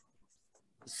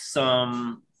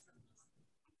some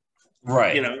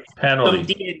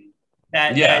penalty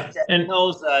that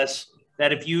tells us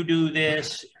that if you do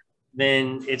this,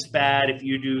 then it's bad. If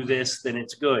you do this, then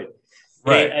it's good.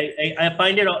 Right. I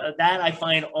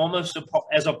find almost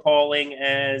as appalling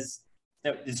as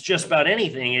it's just about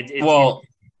anything.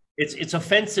 It's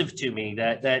offensive to me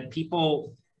that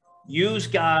people use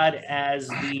God as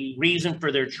the reason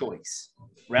for their choice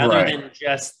rather than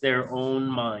just their own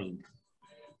mind.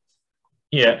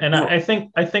 Yeah, and I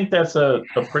think that's a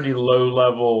pretty low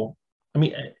level. I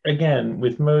mean, again,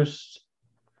 with most,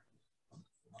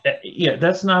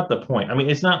 that's not the point. I mean,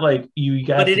 it's not like you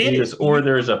got to do this or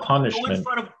there's a punishment.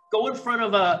 Go in front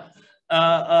of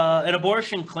an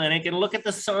abortion clinic and look at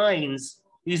the signs.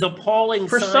 These appalling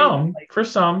signs. For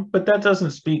some, but that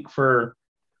doesn't speak for.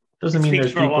 Doesn't mean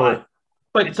there's people.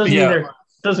 But it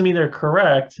doesn't mean they're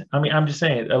correct. I mean, I'm just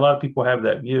saying a lot of people have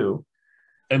that view.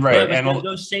 And right, and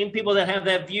those same people that have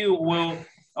that view will,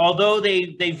 although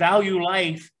they value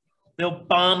life, they'll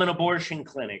bomb an abortion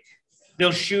clinic.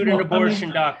 They'll shoot an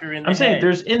abortion doctor in the head. I'm saying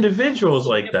there's individuals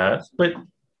like that, but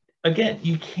again,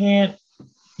 you can't.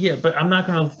 Yeah, but I'm not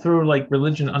going to throw like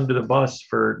religion under the bus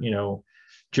for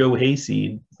Joe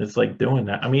Hayseed. That's like doing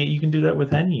that. I mean, you can do that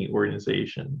with any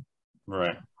organization.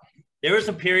 Right. There was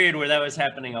a period where that was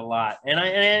happening a lot,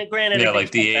 and granted,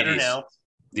 like the 80s. Now.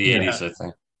 The 80s, I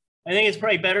think. I think it's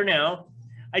probably better now.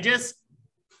 I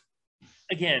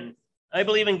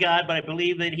believe in God, but I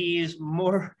believe that he's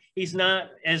not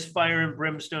as fire and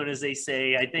brimstone as they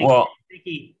say. I think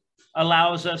he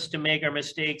allows us to make our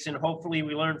mistakes, and hopefully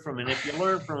we learn from it. And if you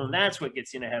learn from them, that's what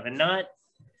gets you to heaven. Not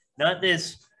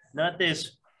this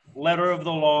letter of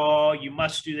the law. You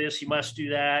must do this, you must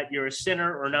do that. You're a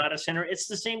sinner or not a sinner. It's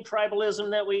the same tribalism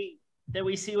that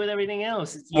we see with everything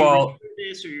else. It's either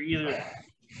this or you're either that.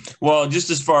 Well, just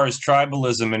as far as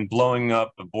tribalism and blowing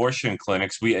up abortion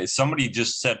clinics, somebody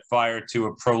just set fire to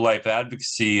a pro-life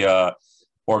advocacy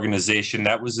organization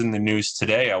that was in the news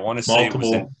today. I want to say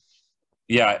multiple.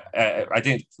 It was I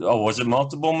think. Oh, was it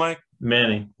multiple, Mike?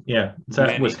 Many, yeah. It's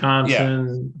at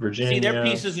Wisconsin, Virginia. See, they're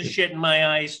pieces of shit in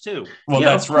my eyes too. Well,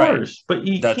 that's of right. Course, but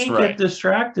you can't get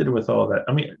distracted with all that.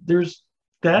 I mean,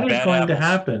 that is going to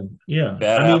happen. Yeah,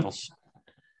 Bad apples.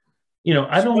 you know,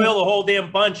 I don't spoil the whole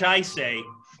damn bunch. I say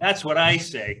that's what I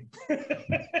say.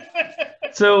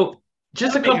 So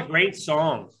just a great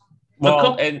song.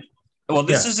 Well,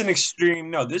 this is an extreme.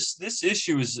 No, this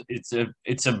issue is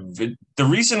the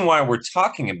reason why we're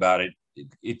talking about it.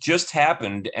 It just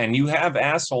happened, and you have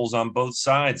assholes on both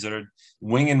sides that are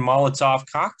winging Molotov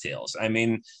cocktails. I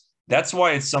mean, that's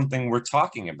why it's something we're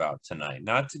talking about tonight,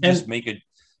 not to just make a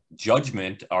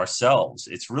judgment ourselves.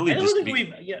 It's really just.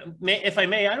 If I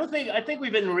may, I think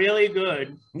we've been really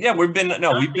good. Yeah, we've been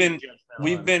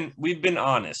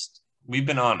honest. We've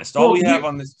been honest. All we have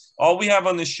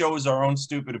on this show is our own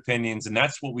stupid opinions, and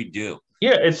that's what we do.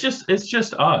 Yeah, it's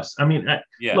just us. I mean,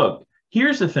 look,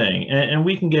 here's the thing, and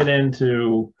we can get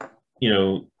into, you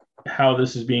know, how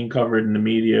this is being covered in the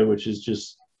media, which is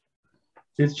just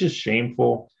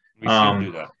shameful. We should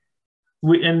do that.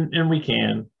 We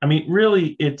can. I mean,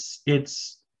 really,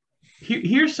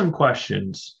 here's some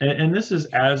questions, and this is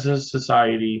as a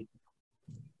society,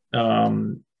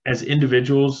 as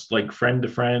individuals, like friend to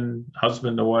friend,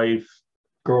 husband to wife,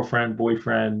 girlfriend,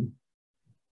 boyfriend,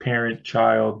 parent,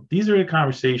 child. These are the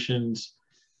conversations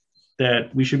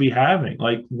that we should be having.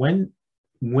 Like, when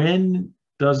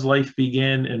does life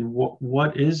begin, and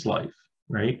what is life,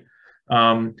 right?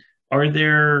 Are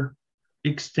there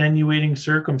extenuating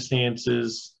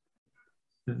circumstances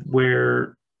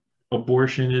where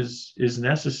abortion is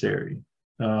necessary,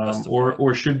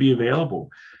 or should be available?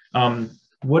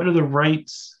 What are the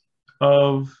rights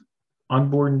of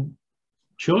unborn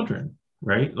children,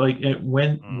 right? Like,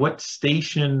 what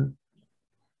station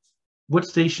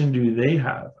do they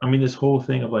have? I mean, this whole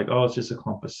thing of like, oh, it's just a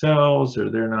clump of cells, or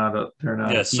they're not a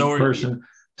person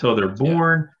till they're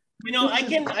born. You know, I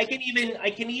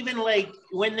can even like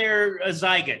when they're a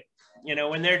zygote, you know,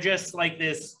 when they're just like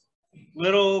this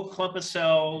little clump of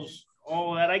cells,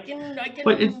 all that I can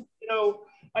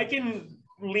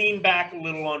lean back a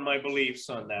little on my beliefs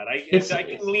on that. I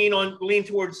can lean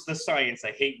towards the science.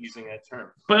 I hate using that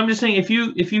term. But I'm just saying, if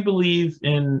you believe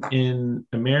in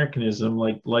Americanism,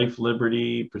 like life,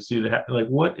 liberty, pursuit of like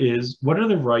what are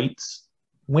the rights?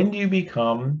 When do you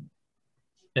become?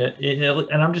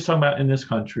 And I'm just talking about in this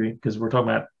country, because we're talking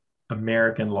about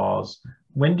American laws.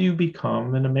 When do you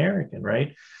become an American,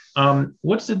 right?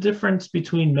 What's the difference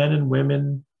between men and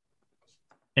women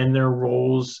and their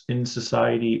roles in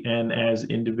society and as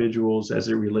individuals as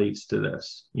it relates to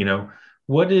this? You know,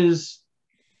 what is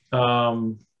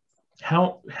how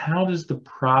does the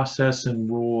process and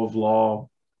rule of law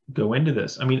go into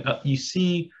this? I mean, you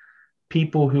see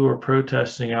people who are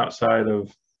protesting outside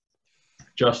of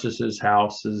justices'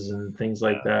 houses and things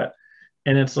like that,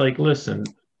 and it's like, listen,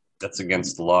 that's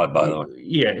against the law, by the way.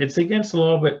 Yeah, it's against the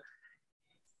law, but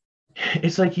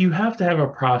it's like you have to have a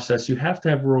process. You have to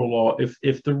have rule of law.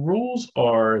 If the rules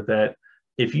are that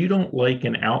if you don't like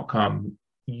an outcome,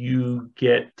 you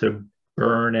get to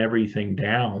burn everything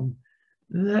down,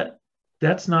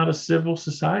 that's not a civil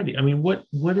society. I mean, what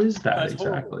is that that's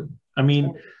exactly? Horrible. I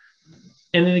mean,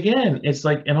 and then again, it's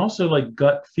like, and also like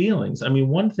gut feelings. I mean,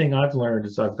 one thing I've learned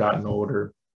as I've gotten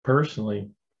older personally,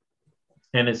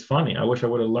 and it's funny, I wish I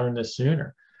would have learned this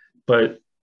sooner, but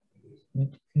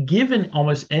given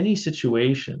almost any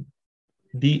situation,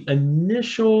 the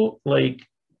initial like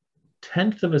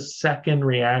 10th of a second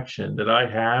reaction that I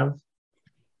have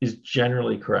is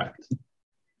generally correct.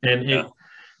 And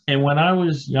and when I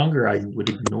was younger, I would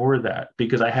ignore that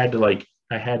because I had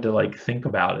to think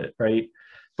about it, right?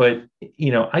 But,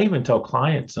 you know, I even tell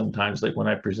clients sometimes, like when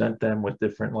I present them with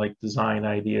different like design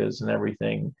ideas and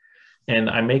everything, and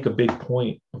I make a big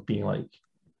point of being like,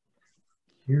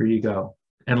 here you go.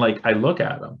 And like, I look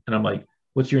at them and I'm like,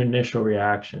 what's your initial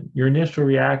reaction? Your initial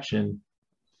reaction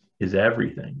is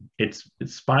everything. It's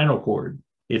spinal cord.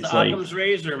 It's like Occam's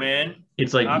razor, man.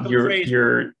 It's like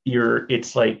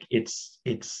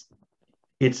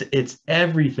it's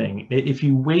everything. If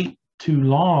you wait too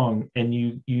long and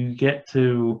you get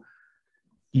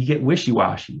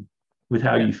wishy-washy with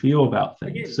how you feel about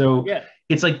things. So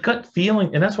it's like gut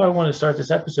feeling. And that's why I want to start this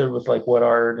episode with like what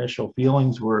our initial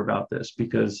feelings were about this,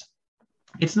 because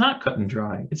it's not cut and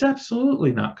dry. It's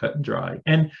absolutely not cut and dry.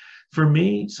 And for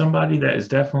me, somebody that is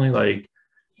definitely like,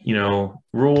 you know,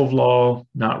 rule of law,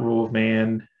 not rule of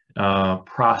man,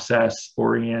 process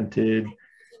oriented,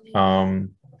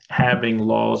 having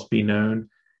laws be known,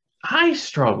 I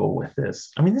struggle with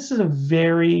this. I mean, this is a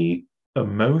very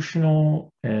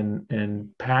emotional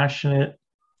and passionate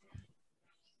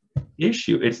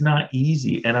issue. It's not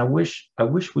easy. And I wish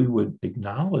we would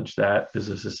acknowledge that as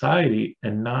a society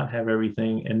and not have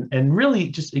everything and really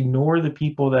just ignore the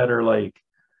people that are like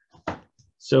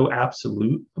so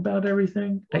absolute about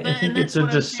everything. I think it's a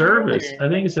disservice. I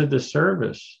think it's a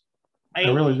disservice I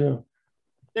really do.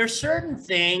 There's certain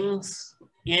things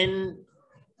in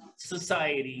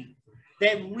society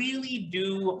that really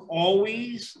do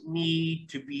always need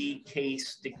to be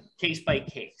case by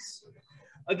case.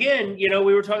 Again, we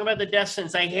were talking about the death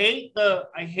sentence. I hate that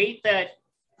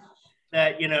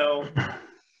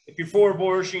if you're for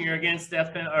abortion, you're against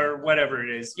death penalty or whatever it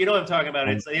is. You know what I'm talking about?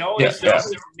 It's they always they're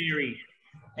married,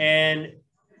 and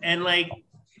like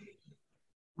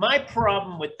my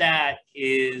problem with that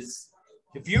is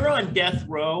if you're on death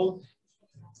row,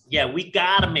 yeah, we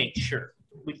gotta make sure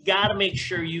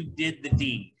you did the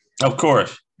deed. Of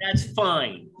course, that's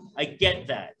fine. I get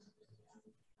that,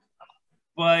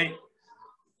 but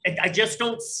I just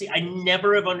don't see. I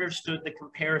never have understood the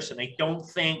comparison. I don't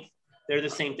think they're the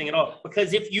same thing at all.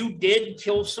 Because if you did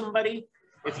kill somebody,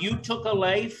 if you took a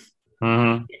life,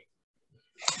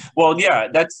 well, yeah,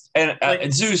 that's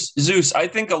Zeus. I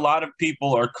think a lot of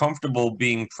people are comfortable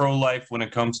being pro-life when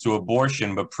it comes to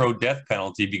abortion, but pro-death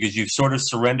penalty because you've sort of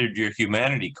surrendered your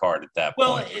humanity card at that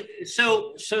point.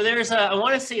 So there's I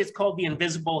want to say it's called the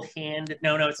invisible hand.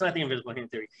 No, it's not the invisible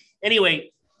hand theory.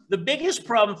 Anyway, the biggest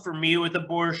problem for me with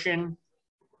abortion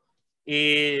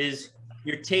is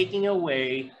you're taking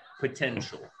away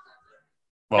potential.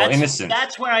 Well, innocence.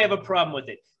 That's where I have a problem with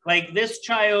it. Like this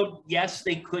child, yes,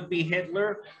 they could be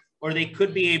Hitler or they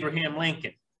could be Abraham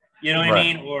Lincoln. You know what I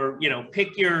mean? Or,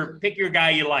 pick your guy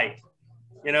you like.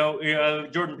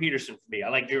 Jordan Peterson for me. I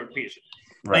like Jordan Peterson.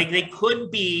 Right. Like they could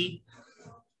be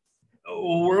a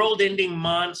world-ending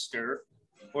monster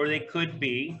or they could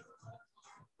be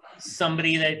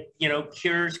somebody that,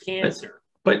 cures cancer.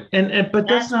 But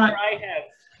that's not I have.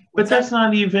 But that's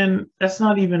not even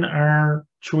our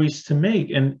choice to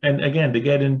make. And again, to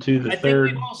get into the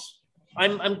third.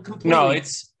 I'm completely. No,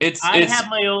 it's. I have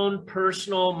my own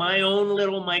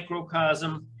little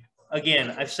microcosm.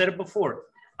 Again, I've said it before.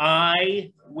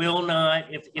 I will not.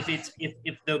 If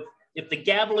the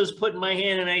gavel is put in my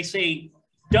hand and I say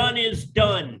done is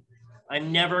done,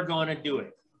 I'm never going to do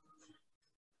it.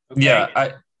 Okay? Yeah,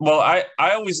 I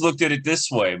always looked at it this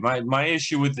way. My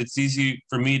issue with it's easy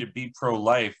for me to be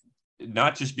pro-life,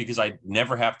 not just because I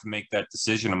never have to make that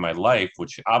decision in my life,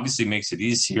 which obviously makes it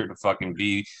easier to fucking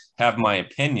have my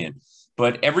opinion.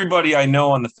 But everybody I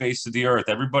know on the face of the earth,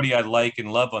 everybody I like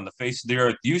and love on the face of the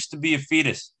earth used to be a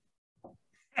fetus.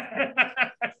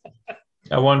 At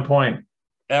one point,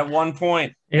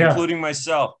 yeah. Including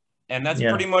myself. And that's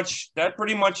pretty much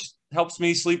helps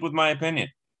me sleep with my opinion.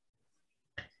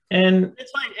 And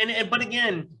it's fine. But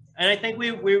again, and I think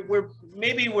we're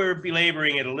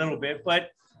belaboring it a little bit, but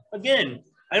again,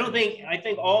 I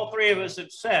think all three of us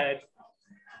have said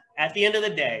at the end of the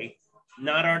day,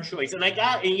 not our choice. And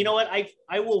you know what?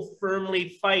 I will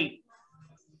firmly fight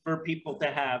for people to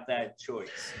have that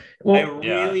choice. Well, I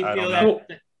really feel that.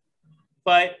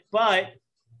 But I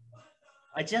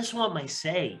just want my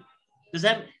say. Does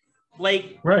that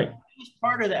right? It's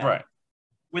part of that. Right.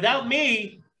 Without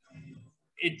me,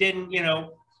 it didn't. It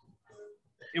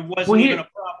wasn't even a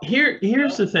problem.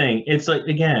 Here's the thing. It's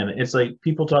like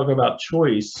people talk about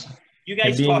choice. You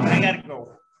guys talk. I gotta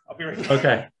go. I'll be right back.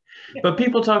 Okay. But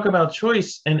people talk about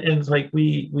choice, and it's like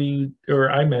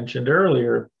I mentioned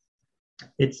earlier,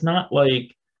 it's not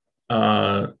like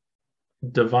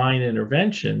divine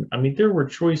intervention. I mean, there were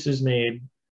choices made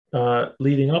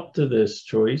leading up to this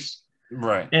choice,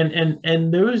 right?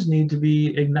 And those need to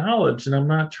be acknowledged. And I'm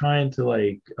not trying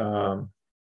to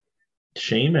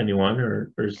shame anyone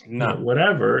or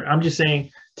whatever. I'm just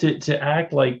saying to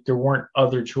act like there weren't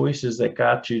other choices that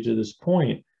got you to this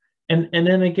point. And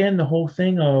then again, the whole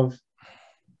thing of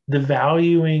the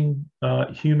valuing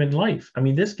human life. I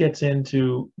mean, this gets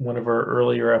into one of our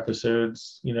earlier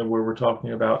episodes, where we're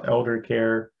talking about elder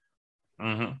care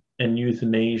and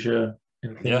euthanasia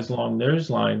and things along those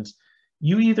lines.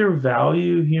 You either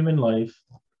value human life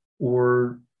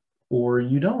or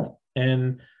you don't.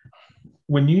 And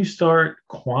when you start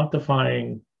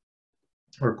quantifying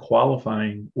or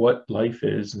qualifying what life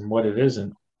is and what it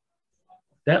isn't,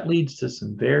 that leads to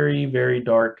some very, very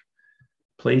dark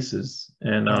places.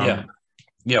 And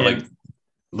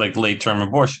like late-term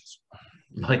abortions.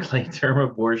 Like late-term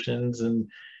abortions, and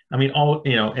I mean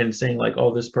and saying like,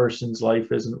 oh, this person's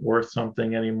life isn't worth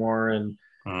something anymore, and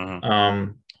I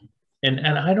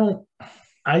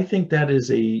think that's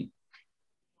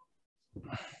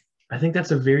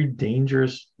a very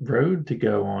dangerous road to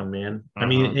go on, man. I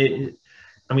mean,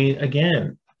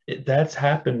 again, that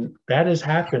has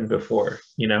happened before,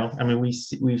 I mean,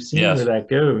 we've seen where that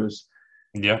goes.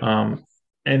 Yeah.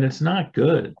 And it's not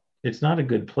good. It's not a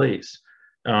good place.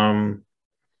 My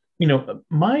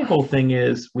whole thing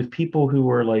is with people who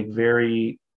are like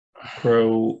very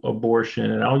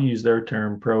pro-abortion, and I'll use their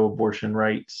term, pro-abortion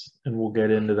rights, and we'll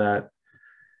get into that.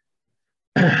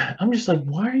 I'm just like,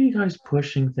 why are you guys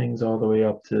pushing things all the way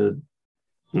up to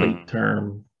late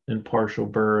term and partial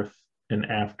birth and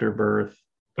afterbirth?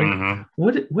 Like,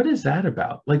 what is that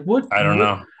about? Like, I don't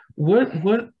know.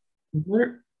 Where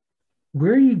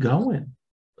are you going?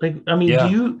 Like, I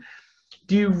mean,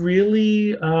 do you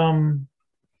really, I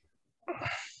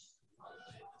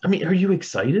mean, are you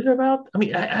excited about, I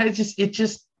mean,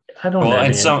 I don't know,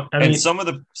 and man. some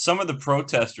of the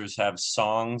protesters have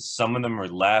songs. Some of them are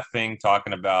laughing,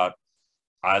 talking about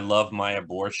 "I love my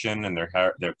abortion," and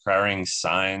they're carrying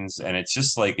signs, and it's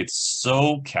just like, it's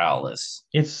so callous.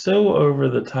 It's so over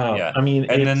the top. Yeah, I mean,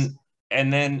 and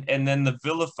then the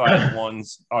vilified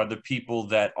ones are the people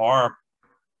that are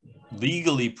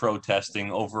legally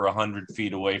protesting over 100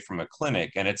 feet away from a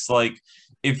clinic. And it's like,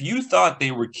 if you thought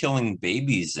they were killing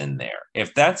babies in there,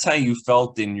 if that's how you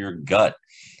felt in your gut,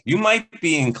 you might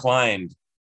be inclined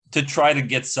to try to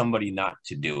get somebody not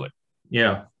to do it.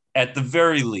 Yeah. At the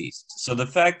very least. So the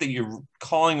fact that you're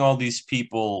calling all these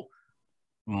people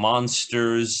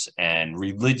monsters and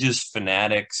religious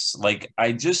fanatics, like,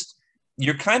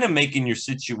 you're kind of making your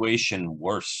situation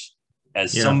worse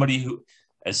as somebody who,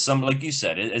 like you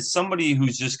said, as somebody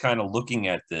who's just kind of looking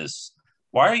at this.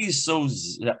 Why are you so,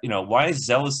 why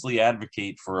zealously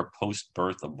advocate for a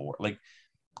post-birth abort? Like,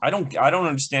 I don't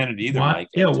understand it either, Mike.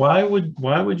 Yeah, why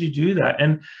would you do that?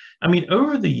 And I mean,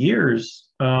 over the years,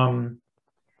 I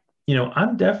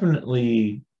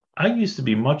used to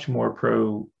be much more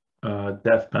pro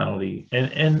death penalty,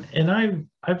 and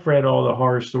I've read all the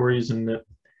horror stories, and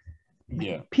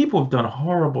people have done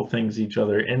horrible things to each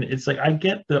other, and it's like, I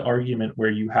get the argument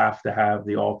where you have to have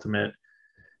the ultimate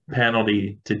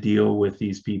penalty to deal with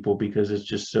these people because it's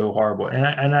just so horrible,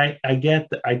 and I get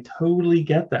that. I totally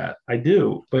get that. I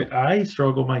do, but I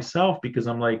struggle myself because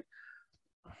I'm like,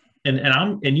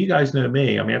 and you guys know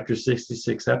me. I mean, after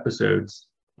 66 episodes,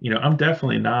 I'm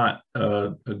definitely not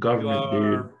a government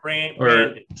dude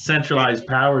or centralized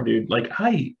power dude. Like,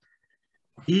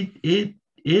 it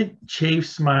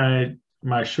chafes my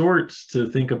shorts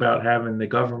to think about having the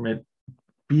government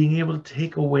being able to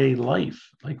take away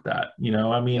life like that.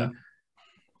 I mean,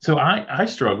 so I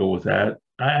struggle with that.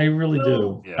 I really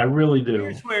do. Yeah. I really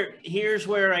do. Here's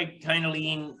where I kind of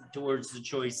lean towards the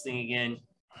choice thing again.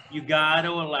 You got to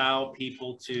allow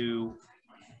people to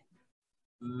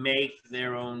make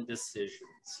their own decisions.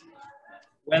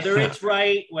 Whether it's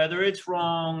right, whether it's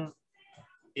wrong,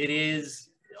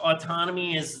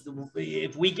 autonomy is,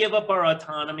 if we give up our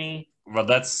autonomy. Well,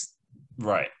 that's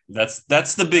right. That's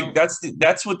the big,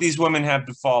 that's what these women have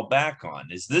to fall back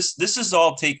on, is this is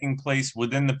all taking place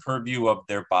within the purview of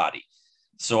their body.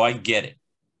 So I get it.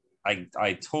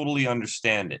 I totally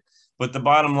understand it. But the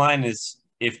bottom line is,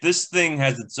 if this thing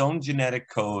has its own genetic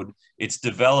code, it's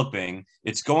developing,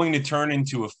 it's going to turn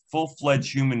into a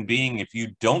full-fledged human being if you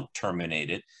don't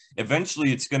terminate it.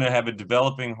 Eventually, it's going to have a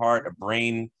developing heart, a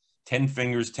brain, 10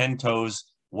 fingers, 10 toes,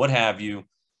 what have you.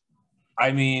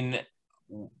 I mean,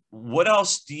 what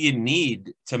else do you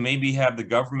need to maybe have the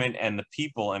government and the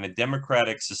people and a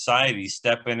democratic society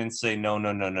step in and say,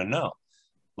 no.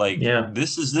 Like,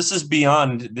 this is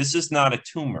beyond, this is not a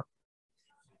tumor.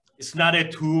 It's not a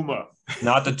tumor.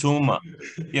 Not the tumor,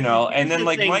 and then,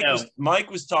 like,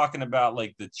 Mike was talking about,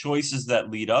 like, the choices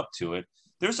that lead up to it.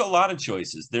 There's a lot of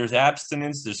choices. There's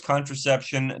abstinence, there's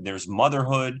contraception, there's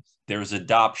motherhood, there's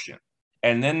adoption.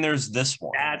 And then there's this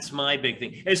one. That's my big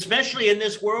thing, especially in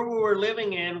this world where we're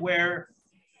living in, where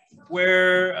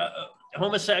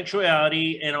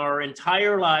homosexuality in our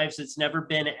entire lives, it's never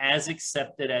been as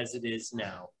accepted as it is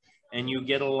now. And you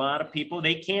get a lot of people,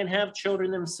 they can't have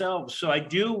children themselves. So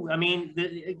again,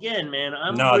 man,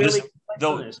 I'm really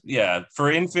this. Yeah, for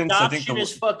infants, adoption, I think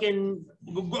is fucking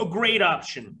a great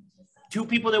option. Two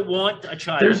people that want a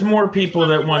child. There's more people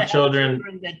that want children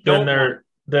than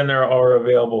there are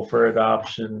available for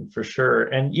adoption, for sure.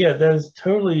 And yeah, that's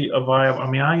totally a viable.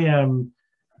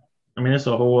 It's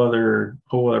a whole other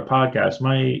podcast.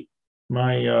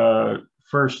 My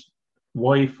first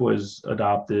wife was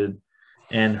adopted,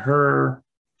 and her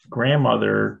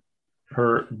grandmother,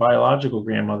 her biological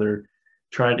grandmother,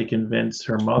 tried to convince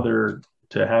her mother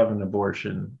to have an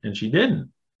abortion, and she didn't.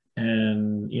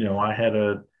 And, I had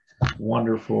a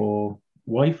wonderful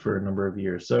wife for a number of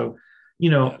years. So,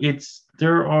 I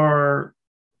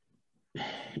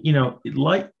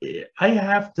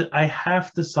have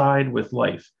to side with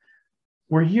life.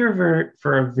 We're here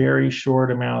for a very short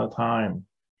amount of time.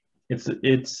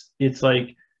 It's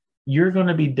like, you're going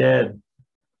to be dead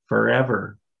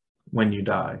forever when you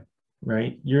die,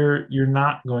 right? You're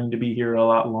not going to be here a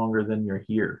lot longer than you're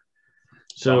here.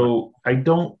 So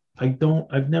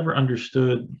I've never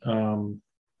understood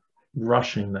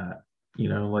rushing that,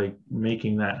 like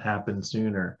making that happen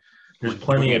sooner. There's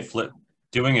plenty of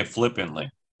doing it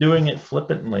flippantly,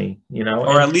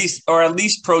 or at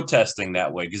least protesting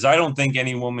that way. Because I don't think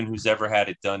any woman who's ever had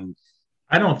it done.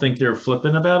 I don't think they're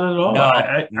flippant about it at all. No,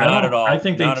 not at all. I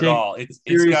think not they take it.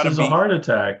 It's got to be a heart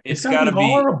attack. It's got to be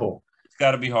horrible. It's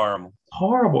got to be horrible.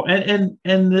 Horrible. And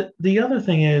the other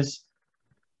thing is,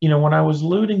 when I was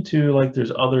alluding to like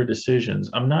there's other decisions,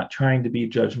 I'm not trying to be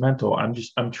judgmental.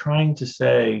 I'm trying to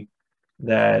say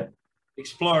that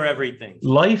explore everything.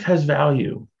 Life has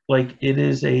value. Like it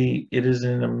is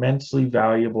an immensely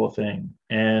valuable thing.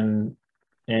 And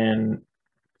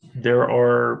there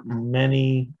are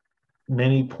many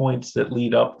points that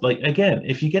lead up. Like, again,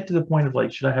 if you get to the point of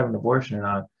like, should I have an abortion or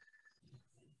not?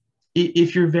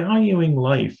 If you're valuing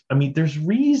life, I mean, there's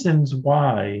reasons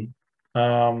why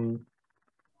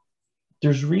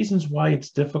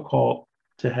it's difficult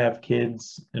to have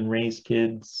kids and raise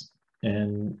kids,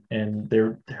 and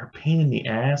they're a pain in the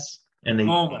ass, and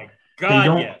oh my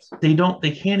God,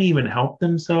 they can't even help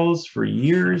themselves for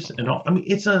years and all. I mean,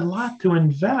 it's a lot to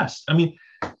invest. I mean,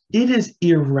 it is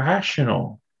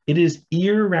irrational. It is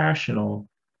irrational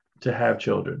to have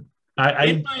children.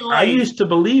 I used to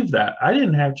believe that.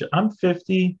 I'm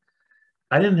 50.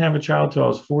 I didn't have a child till I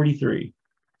was 43.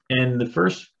 And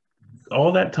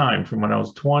all that time from when I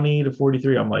was 20 to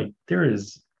 43, I'm like,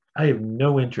 I have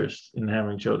no interest in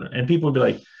having children. And people would be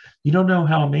like, you don't know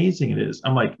how amazing it is.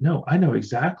 I'm like, no, I know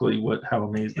exactly how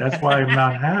amazing. That's why I'm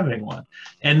not having one.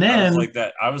 And then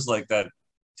I was like that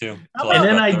too. And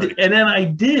then I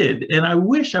did, and I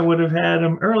wish I would have had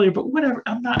them earlier, but whatever.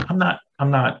 I'm not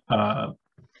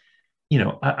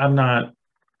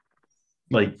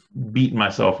like beating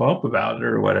myself up about it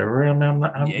or whatever.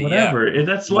 Whatever. Yeah.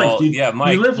 That's life.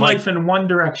 Mike, you live life in one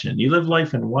direction.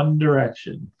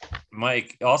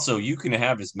 Mike, also, you can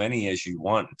have as many as you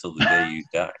want until the day you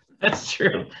die. That's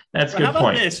true. That's a good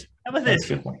point. How about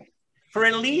this? For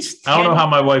at least I don't know how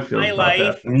my wife feels about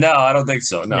that. No, I don't think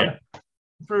so. No. Yeah.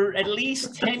 For at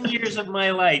least 10 years of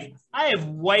my life, I have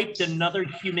wiped another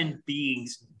human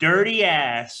being's dirty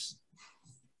ass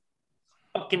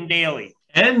fucking daily.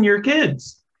 And your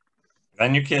kids.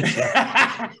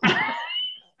 Yeah.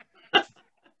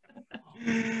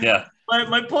 Yeah.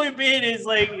 My point being is,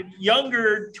 like,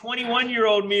 younger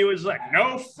 21-year-old me was like,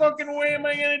 no fucking way am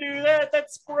I going to do that.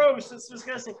 That's gross. That's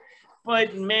disgusting.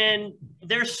 But, man,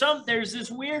 there's this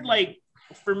weird, like,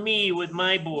 for me with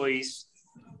my boys,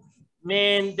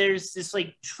 man, there's this,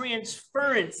 like,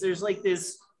 transference. There's, like,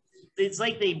 this, it's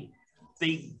like they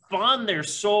bond their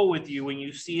soul with you when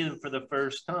you see them for the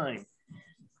first time.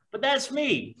 But that's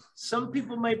me. Some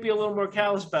people might be a little more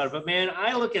callous about it. But, man,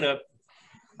 I look at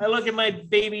my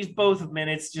babies, both of them, and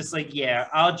it's just like, yeah,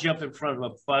 I'll jump in front of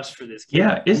a bus for this kid.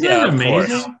 Yeah, isn't that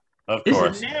amazing? Of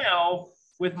course. Now,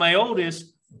 with my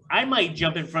oldest, I might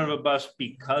jump in front of a bus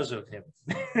because of him.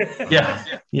 Yeah.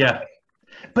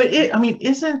 But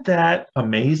isn't that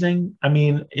amazing? I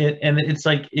mean, it's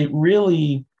like, it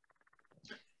really,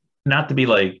 not to be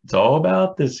like, it's all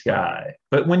about this guy,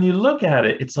 but when you look at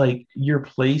it, it's like your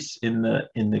place in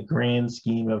the grand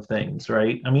scheme of things,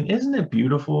 right? I mean, isn't it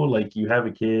beautiful? Like, you have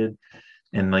a kid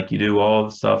and like you do all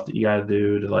the stuff that you got to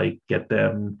do to like get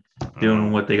them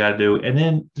doing what they got to do. And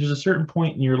then there's a certain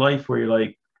point in your life where you're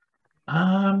like,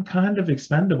 I'm kind of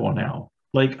expendable now.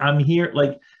 Like, I'm here,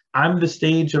 like I'm the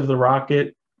stage of the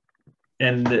rocket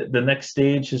and the next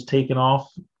stage has taken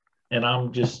off. And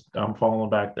I'm falling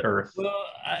back to earth. Well,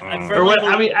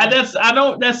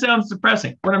 that sounds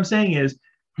depressing. What I'm saying is,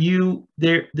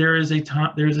 there is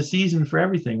a season for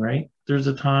everything, right? There's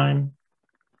a time,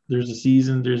 there's a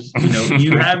season,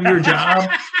 you have your job,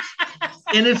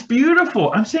 and it's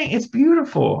beautiful. I'm saying it's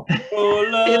beautiful.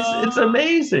 It's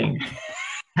amazing.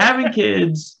 Having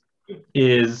kids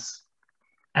is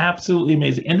absolutely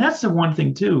amazing, and that's the one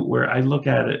thing too, where I look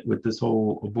at it with this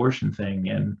whole abortion thing,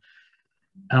 and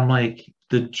I'm like,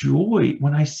 the joy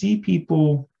when I see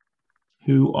people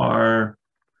who are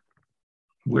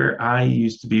where I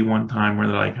used to be one time, where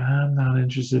they're like, I'm not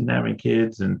interested in having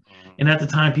kids. And at the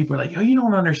time, people are like, oh, you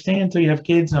don't understand until you have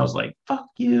kids. And I was like, fuck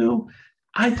you.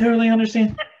 I totally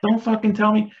understand. Don't fucking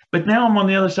tell me. But now I'm on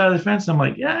the other side of the fence. I'm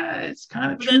like, yeah, it's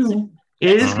kind of true.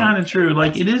 It is kind of true.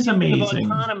 Like, it is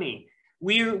amazing. Autonomy.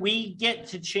 We get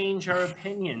to change our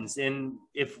opinions, and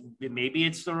if maybe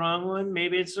it's the wrong one,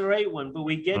 maybe it's the right one, but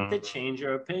we get to change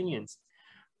our opinions.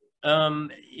 My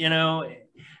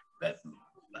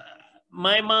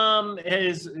mom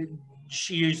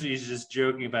she usually is just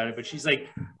joking about it, but she's like,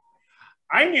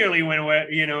 I nearly went away,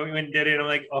 and did it. I'm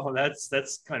like, oh,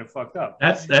 that's kind of fucked up.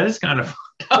 That is kind of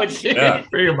fucked up. Yeah.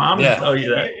 For your mom to tell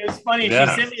you that. It's funny.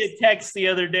 Yeah. She sent me a text the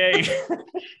other day.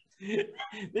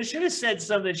 They should have said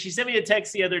something. She sent me a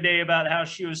text the other day about how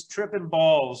she was tripping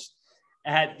balls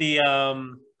at the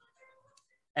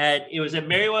it was at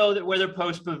Merriweather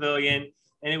Post Pavilion,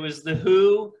 and it was the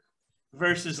Who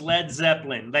versus Led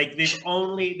Zeppelin. Like this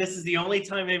is the only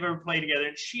time they've ever played together.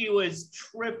 And she was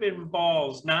tripping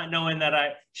balls, not knowing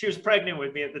that she was pregnant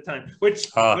with me at the time,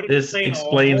 which this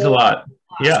explains a lot.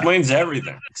 Yeah. Explains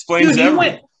everything. Explains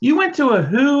everything. You went to a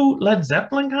Who Led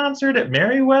Zeppelin concert at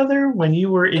Merriweather when you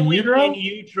were in utero? In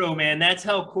utero, man. That's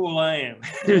how cool I am.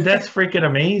 Dude, that's freaking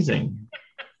amazing.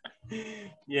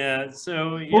 Yeah.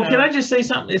 So, can I just say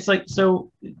something? It's like,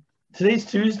 so today's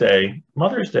Tuesday.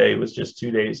 Mother's Day was just 2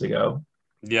 days ago.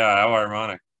 Yeah, how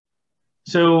ironic.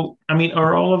 So, I mean,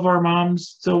 are all of our moms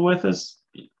still with us?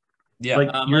 Yeah.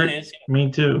 Like, mine is.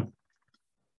 Me too.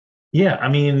 Yeah, I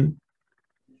mean,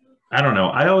 I don't know.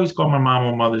 I always call my mom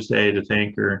on Mother's Day to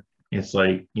thank her. It's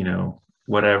like,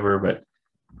 whatever. But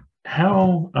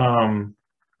how,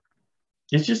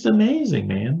 it's just amazing,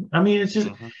 man. I mean, it's just,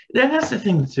 that's the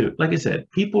thing too. Like I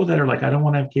said, people that are like, I don't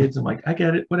want to have kids. I'm like, I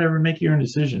get it. Whatever, make your own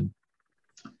decision.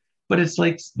 But it's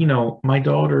like, my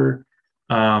daughter,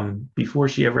 before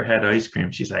she ever had ice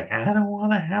cream, she's like, I don't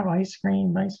want to have ice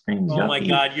cream. Ice cream's yucky. Oh my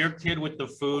God, your kid with the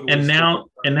food. And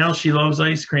now she loves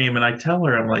ice cream. And I tell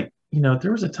her, I'm like,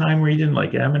 there was a time where you didn't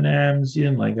like M&Ms, you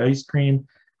didn't like ice cream.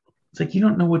 It's like, you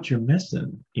don't know what you're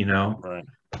missing, Right.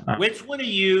 Which one of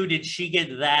you did she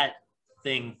get that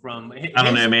thing from? I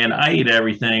don't know, man. I eat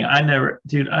everything. I never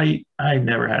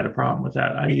had a problem with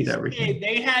that. I eat everything.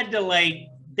 They had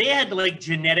to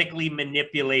genetically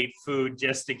manipulate food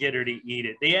just to get her to eat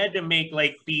it. They had to make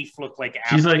like beef look like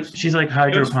apples. She's like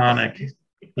hydroponic.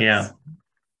 Yeah.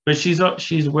 But she's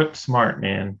whip smart,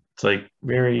 man. It's like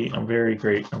I'm very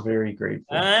grateful.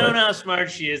 I don't know how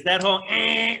smart she is. That whole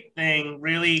thing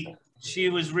really, she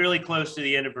was really close to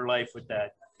the end of her life with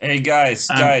that. Hey guys,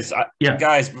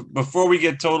 before we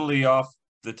get totally off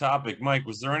the topic, Mike,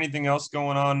 was there anything else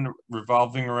going on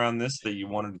revolving around this that you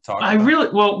wanted to talk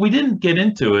about? We didn't get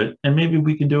into it, and maybe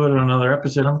we can do it on another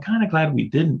episode. I'm kind of glad we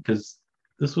didn't, because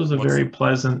this was a very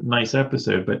pleasant, nice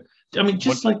episode. But I mean,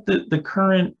 just like the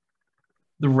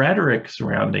rhetoric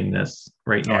surrounding this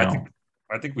right now.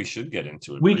 I think we should get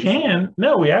into it. We can.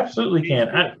 No, we absolutely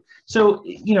can.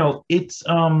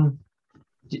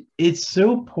 It's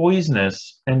so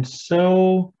poisonous and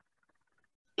so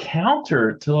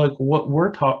counter to like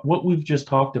what we've just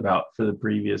talked about for the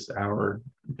previous hour,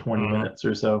 20 minutes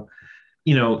or so.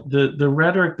 The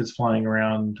rhetoric that's flying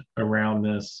around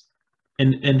this,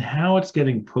 and how it's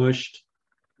getting pushed,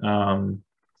 and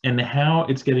how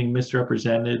it's getting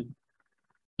misrepresented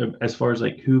as far as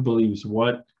like who believes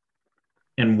what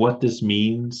and what this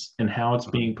means and how it's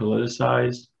being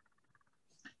politicized.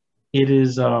 It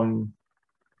is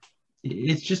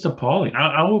it's just appalling.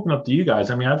 I'll open up to you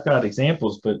guys. I mean, I've got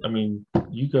examples, but I mean,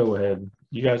 you go ahead.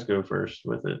 You guys go first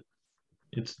with it.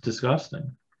 It's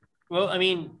disgusting. Well, I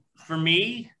mean, for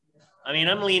me,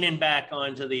 I'm leaning back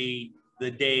onto the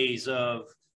days of,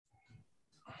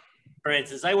 for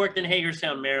instance, I worked in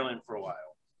Hagerstown, Maryland for a while.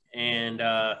 And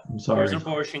there's an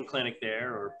abortion clinic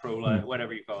there, or pro-life,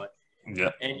 whatever you call it. Yeah.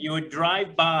 And you would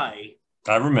drive by.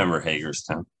 I remember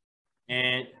Hagerstown.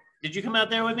 And did you come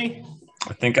out there with me?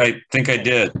 I think I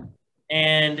did.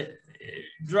 And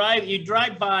you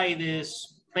drive by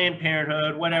this Planned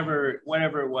Parenthood, whatever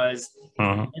it was,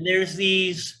 and there's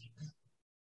these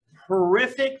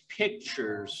horrific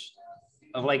pictures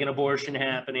of like an abortion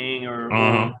happening,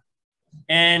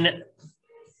 and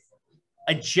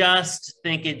I just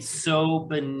think it's so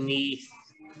beneath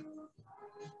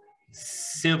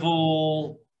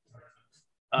civil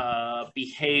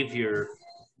behavior.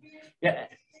 Yeah.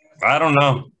 I don't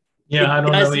know. Yeah, I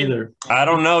don't know either. I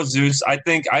don't know, Zeus. I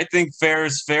think fair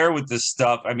is fair with this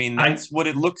stuff. I mean, that's what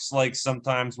it looks like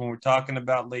sometimes when we're talking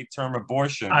about late-term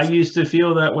abortions. I used to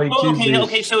feel that way too.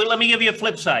 Okay. So let me give you a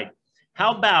flip side.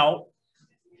 How about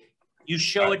you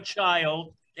show a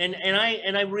child, and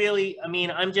I really,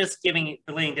 I'm just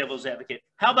playing devil's advocate.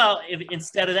 How about if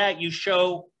instead of that, you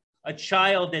show a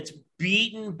child that's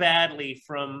beaten badly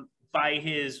by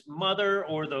his mother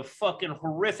or the fucking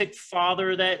horrific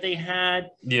father that they had.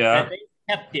 Yeah. And they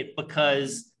kept it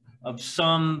because of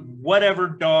some whatever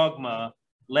dogma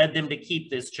led them to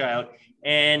keep this child.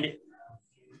 And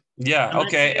I'm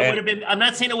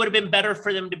not saying it would have been better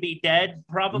for them to be dead,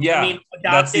 probably. Yeah, adopted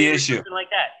that's the or issue. something like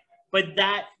that. But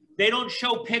they don't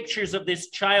show pictures of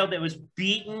this child that was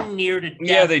beaten near to death.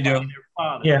 Yeah, they do. By their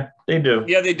father. Yeah, they do.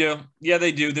 Yeah, they do. Yeah,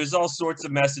 they do. There's all sorts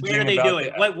of messaging. Where do they do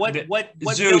it? What Zeus, building do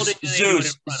they do it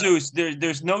in front Zeus.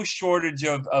 There's no shortage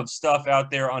of stuff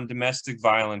out there on domestic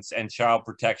violence and child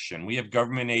protection. We have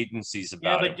government agencies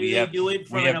about it. Yeah, but do they do it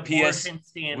from an abortion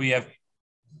standpoint? We have.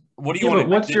 What do you want?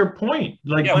 What's your point?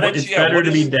 Like, it's better better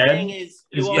to be dead.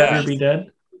 It's better to be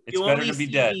dead. It's better to be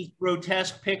dead. These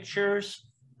grotesque pictures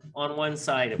on one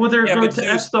side of well, they're it. grotesque.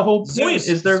 That's the whole point.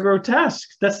 Is they're grotesque?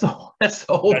 That's the whole point. That's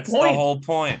the whole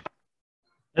point.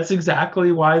 That's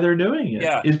exactly why they're doing it.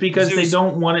 Yeah, is because they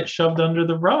don't want it shoved under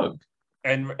the rug.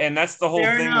 And that's the whole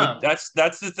thing.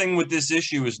 That's the thing with this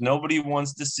issue is nobody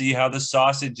wants to see how the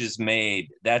sausage is made.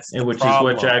 That's the which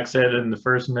problem. Is what Jack said in the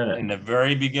first minute. In the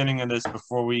very beginning of this,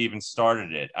 before we even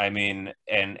started it. I mean,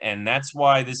 and that's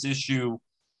why this issue.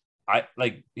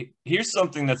 Here's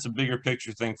something that's a bigger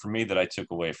picture thing for me that I took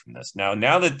away from this.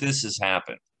 Now that this has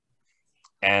happened,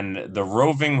 and the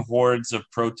roving hordes of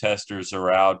protesters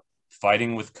are out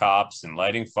fighting with cops and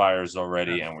lighting fires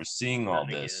already, and we're seeing all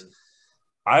this.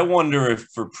 I wonder if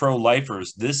for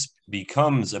pro-lifers, this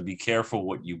becomes a be careful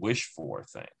what you wish for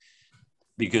thing.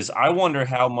 Because I wonder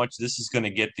how much this is going to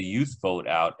get the youth vote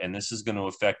out, and this is going to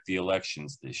affect the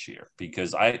elections this year.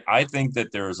 Because I think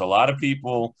that there's a lot of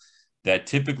people that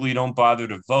typically don't bother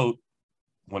to vote,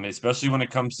 especially when it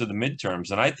comes to the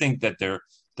midterms. And I think that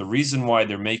the reason why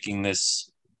they're making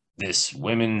this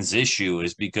women's issue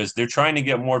is because they're trying to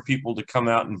get more people to come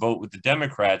out and vote with the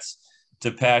Democrats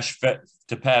to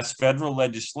pass federal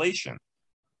legislation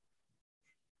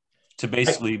to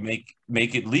basically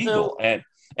make it legal.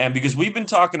 And because we've been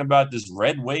talking about this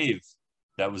red wave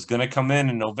that was going to come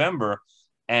in November,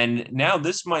 and now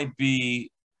this might be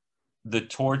the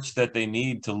torch that they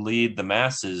need to lead the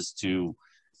masses to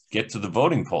get to the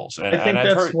voting polls. And I think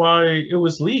that's why it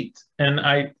was leaked. But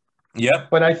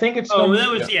I think it's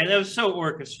that was so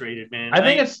orchestrated, man. I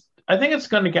think it's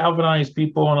going to galvanize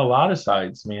people on a lot of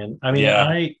sides, man. I mean,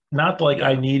 I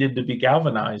needed to be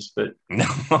galvanized, but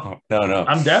no.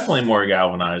 I'm definitely more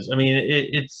galvanized. I mean,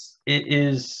 it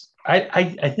is.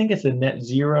 I think it's a net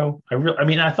zero.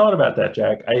 I thought about that,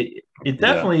 Jack. It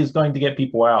definitely is going to get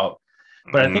people out,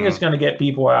 but I think it's going to get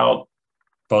people out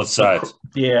both sides.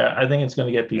 Yeah, I think it's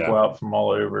going to get people out from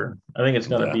all over. I think it's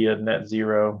going to be a net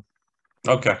zero.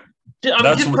 Okay.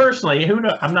 Just personally, who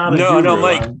knows? I'm not.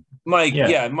 Mike.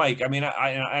 Yeah, Mike. I mean,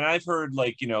 I've heard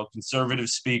conservative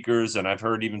speakers, and I've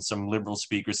heard even some liberal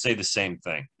speakers say the same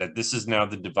thing, that this is now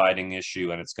the dividing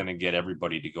issue, and it's going to get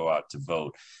everybody to go out to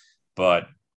vote. But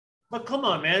come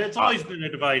on, man, it's always been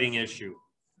a dividing issue.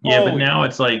 Yeah, but now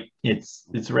it's like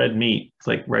it's red meat. It's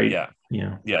like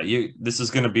this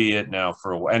is going to be it now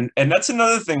for a while, and that's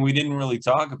another thing we didn't really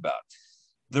talk about.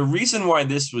 The reason why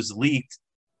this was leaked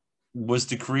was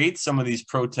to create some of these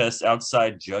protests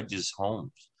outside judges'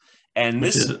 homes. And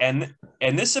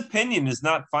this opinion is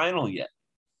not final yet.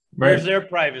 Where's their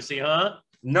privacy, huh?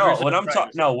 No, what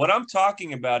I'm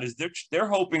talking about is they're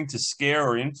hoping to scare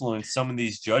or influence some of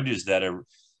these judges that are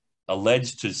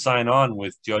alleged to sign on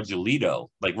with Judge Alito.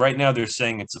 Like right now, they're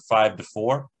saying it's a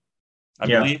 5-4, I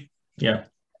believe. Yeah.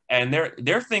 And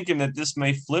they're thinking that this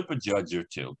may flip a judge or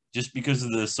two just because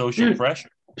of the social pressure.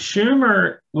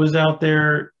 Schumer was out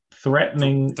there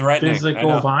threatening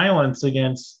physical violence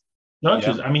against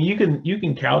judges. I mean, you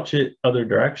can couch it other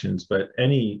directions, but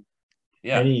any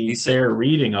fair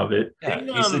reading of it.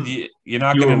 He said you're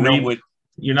not going to know what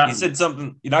he said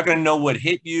something. You're not going to know what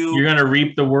hit you. You're going to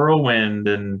reap the whirlwind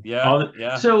and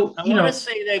So I want to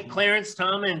say that Clarence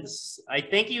Thomas, I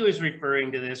think he was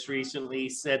referring to this recently,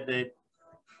 said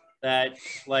that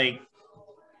like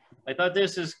I thought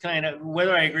this is kind of,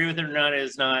 whether I agree with it or not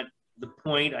is not the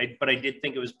point. But I did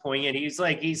think it was poignant. He's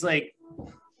like,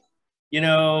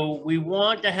 we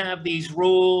want to have these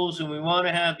rules and we want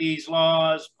to have these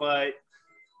laws, but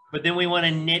then we want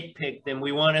to nitpick them.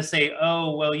 We want to say,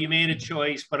 oh, well, you made a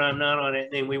choice, but I'm not on it.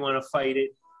 And then we want to fight it.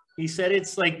 He said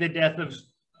it's like the death of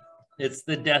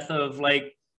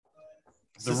like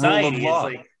the society. rule of law.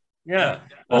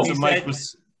 It's like,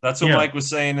 that's what Mike was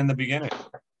saying in the beginning.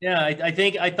 Yeah,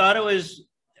 I thought it was.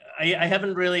 I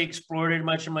haven't really explored it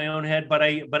much in my own head, but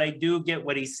I do get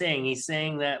what he's saying. He's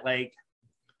saying that like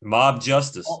mob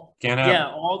justice can't happen.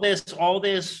 Yeah, all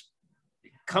this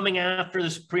coming after the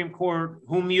Supreme Court,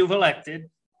 whom you've elected.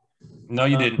 No,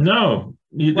 you didn't. No,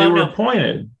 they were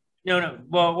appointed. No.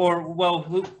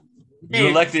 Who you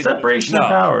elected separation of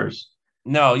powers.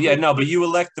 No, but you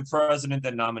elect the president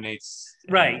that nominates.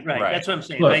 Right. That's what I'm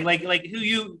saying. Look, like who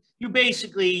you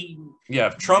basically. Yeah,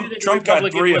 Trump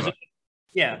got 3 of them.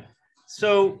 Yeah.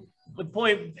 So the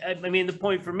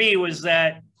point for me was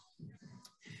that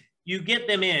you get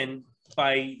them in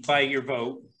by your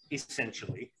vote,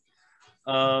 essentially.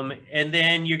 And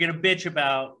then you're going to bitch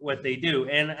about what they do.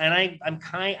 And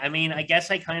I guess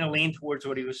I kind of lean towards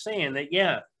what he was saying, that,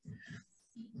 yeah,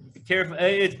 be careful.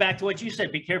 It's back to what you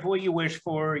said. Be careful what you wish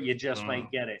for. You just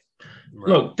might get it. Right.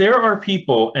 Look, there are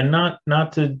people, and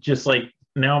not to just like,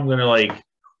 now I'm going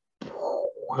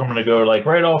to go like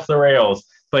right off the rails.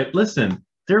 But listen,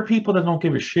 there are people that don't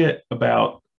give a shit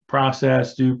about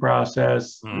process, due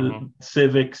process,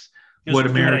 civics, just what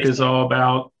America's all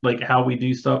about, like how we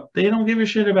do stuff. They don't give a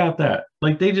shit about that.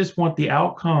 Like, they just want the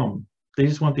outcome. They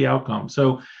just want the outcome.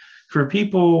 So for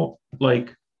people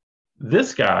like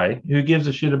this guy who gives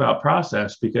a shit about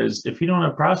process, because if you don't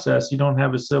have process, you don't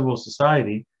have a civil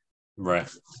society. Right.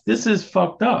 This is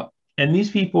fucked up. And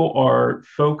these people are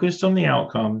focused on the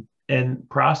outcome, and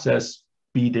process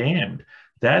be damned.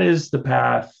 That is the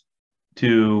path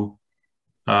to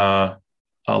a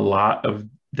lot of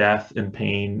death and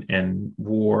pain and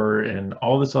war and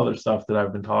all this other stuff that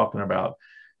I've been talking about.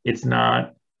 It is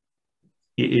not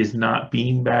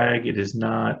beanbag. It is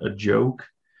not a joke.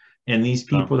 And these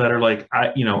people that are like,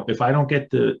 if I don't get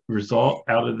the result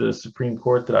out of the Supreme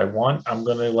Court that I want, I'm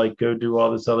going to like go do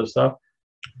all this other stuff.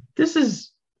 This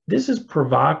is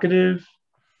provocative,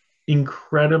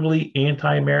 incredibly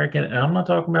anti-American. And I'm not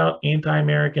talking about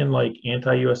anti-American, like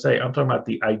anti-USA. I'm talking about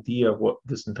the idea of what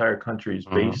this entire country is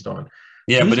based on.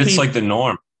 Yeah, but it's like the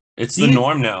norm. It's the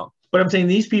norm now. But I'm saying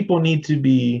these people need to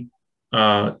be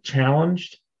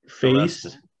challenged,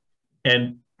 faced,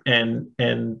 and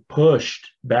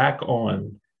pushed back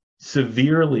on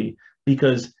severely,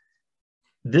 because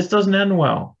this doesn't end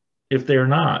well if they're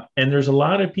not. And there's a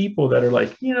lot of people that are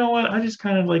like, you know what, I just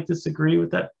kind of like disagree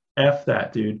with that. F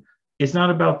that, dude. It's not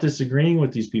about disagreeing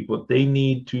with these people. They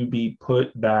need to be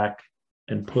put back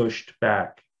and pushed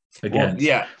back again. Well,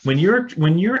 yeah. When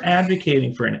you're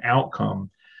advocating for an outcome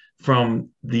from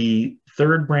the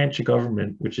third branch of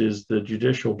government, which is the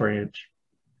judicial branch,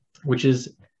 which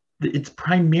is its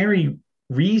primary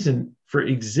reason for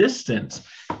existence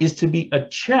is to be a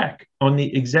check on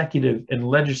the executive and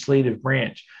legislative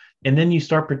branch. And then you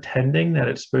start pretending that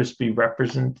it's supposed to be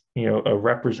a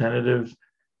representative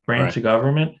branch of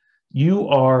government. You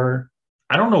are,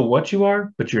 I don't know what you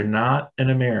are, but you're not an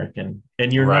American,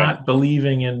 and you're not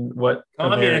believing in what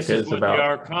America is about. They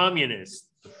are communists.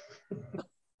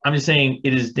 I'm just saying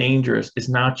it is dangerous. It's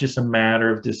not just a matter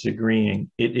of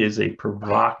disagreeing. It is a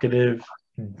provocative,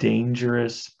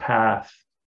 dangerous path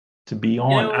to be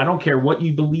on. I don't care what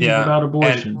you believe about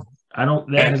abortion.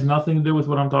 That has nothing to do with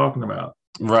what I'm talking about.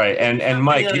 Right. And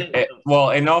Mike,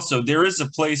 and also there is a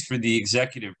place for the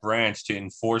executive branch to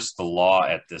enforce the law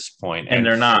at this point. And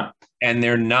they're not. And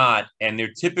they're not. And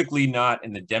they're typically not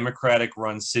in the Democratic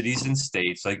run cities and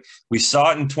states. Like we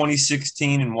saw it in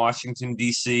 2016 in Washington,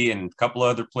 D.C. and a couple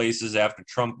other places after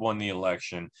Trump won the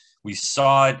election. We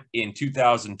saw it in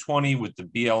 2020 with the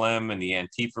BLM and the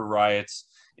Antifa riots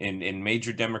in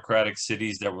major Democratic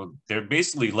cities they're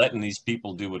basically letting these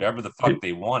people do whatever the fuck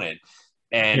they wanted.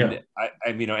 And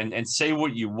and say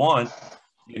what you want,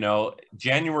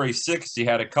 January 6th, you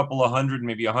had a couple of hundred,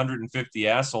 maybe 150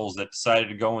 assholes that decided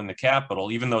to go in the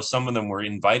Capitol, even though some of them were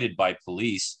invited by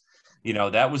police.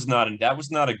 That was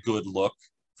not a good look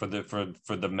for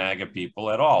the MAGA people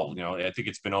at all. I think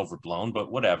it's been overblown,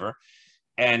 but whatever.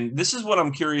 And this is what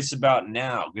I'm curious about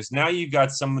now, because now you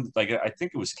got some, like, I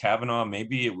think it was Kavanaugh,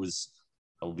 maybe it was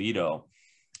Alito,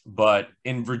 but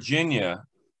in Virginia,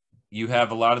 you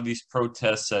have a lot of these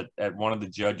protests at one of the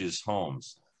judges'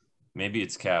 homes. Maybe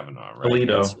it's Kavanaugh, right?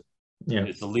 Alito.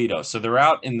 It's Alito. So they're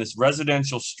out in this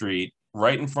residential street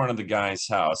right in front of the guy's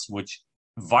house, which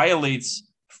violates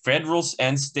federal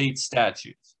and state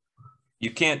statutes. You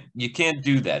can't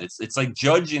do that. It's like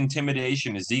judge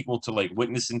intimidation is equal to like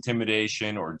witness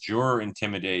intimidation or juror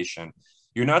intimidation.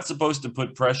 You're not supposed to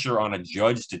put pressure on a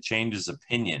judge to change his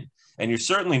opinion. And you're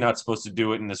certainly not supposed to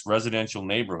do it in this residential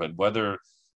neighborhood, whether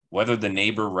the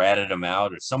neighbor ratted him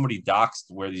out or somebody doxed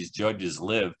where these judges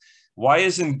live. Why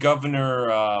isn't Governor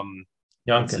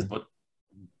Youngkin?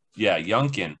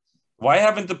 Youngkin. Why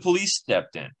haven't the police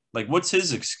stepped in? Like, what's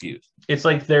his excuse? It's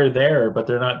like they're there, but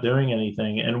they're not doing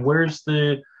anything. And where is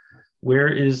the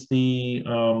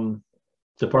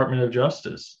Department of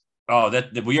Justice? Oh,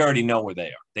 that we already know where they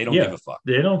are. They don't give a fuck.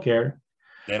 They don't care.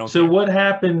 They don't. So what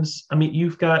happens? I mean,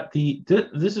 you've got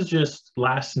this is just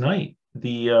last night.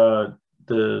 The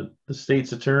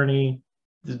state's attorney,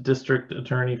 the district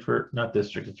attorney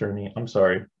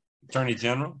Attorney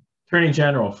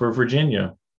General for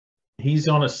Virginia. He's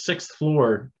on a 6th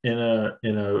floor in a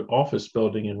office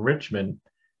building in Richmond,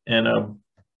 and a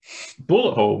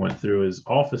bullet hole went through his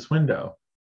office window.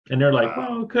 And they're like,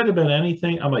 well, it could have been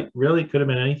anything. I'm like, really? It could have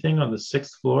been anything on the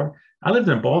 6th floor? I lived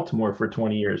in Baltimore for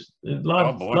 20 years.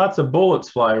 Lots of bullets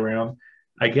fly around.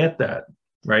 I get that,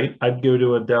 right? I'd go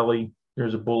to a deli.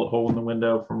 There's a bullet hole in the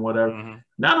window from whatever. Mm-hmm.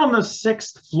 Not on the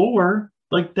 6th floor.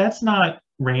 Like, that's not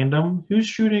random. Who's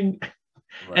shooting?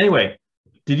 Right. Anyway,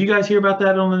 did you guys hear about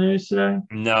that on the news today?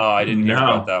 No, I didn't hear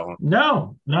about that one.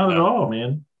 No, not at all,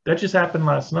 man. That just happened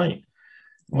last night.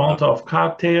 Wow. Molotov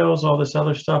cocktails, all this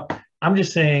other stuff. I'm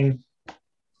just saying,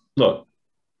 look,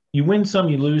 you win some,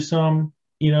 you lose some.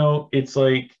 You know, it's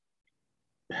like,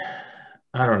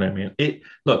 I don't know, man.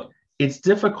 It's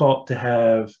difficult to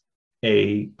have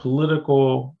a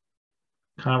political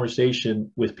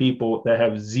conversation with people that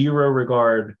have zero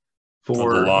regard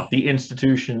for the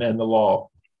institution and the law.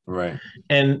 Right.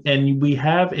 And we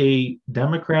have a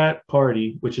Democrat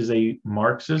Party, which is a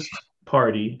Marxist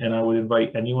party, and I would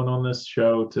invite anyone on this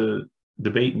show to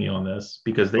debate me on this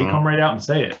because they come right out and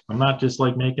say it. I'm not just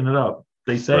like making it up.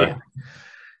 They say it.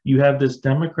 You have this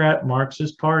Democrat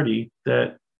Marxist party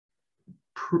that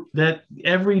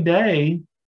every day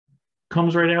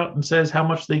comes right out and says how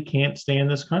much they can't stand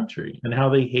this country and how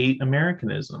they hate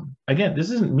Americanism. Again,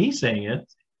 this isn't me saying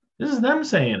it. This is them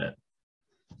saying it.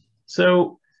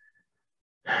 So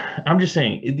I'm just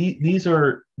saying these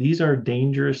are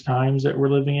dangerous times that we're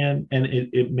living in, and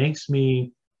it makes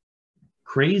me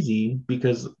crazy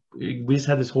because we just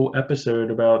had this whole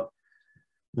episode about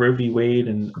Roe v. Wade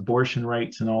and abortion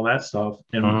rights and all that stuff,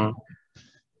 and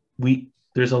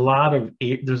there's a lot of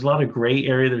gray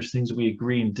area. There's things we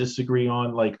agree and disagree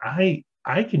on. Like I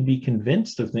can be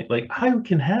convinced of things. Like I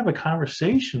can have a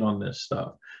conversation on this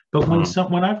stuff, but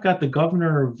when I've got the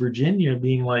governor of Virginia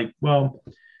being like, well,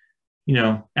 you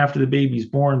know, after the baby's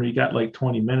born, we got like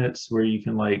 20 minutes where you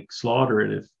can like slaughter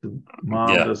it if the mom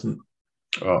doesn't.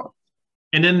 Oh.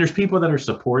 And then there's people that are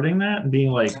supporting that and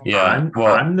being like,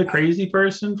 I'm the crazy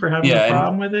person for having a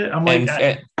problem with it. I'm like,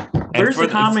 where's the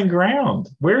common ground?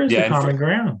 Where is the common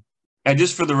ground? And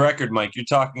just for the record, Mike, you're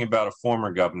talking about a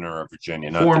former governor of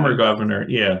Virginia. Not former governor,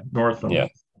 Northam.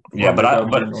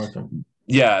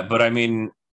 But I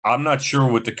mean, I'm not sure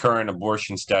what the current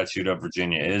abortion statute of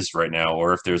Virginia is right now,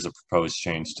 or if there's a proposed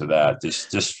change to that.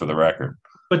 Just for the record.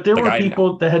 But there were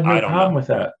people that had no problem with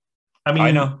that. I mean,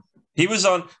 I know he was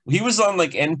on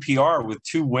like NPR with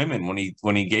two women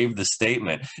when he gave the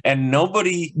statement, and no one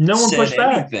pushed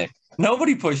anything.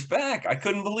 Nobody pushed back. I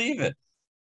couldn't believe it.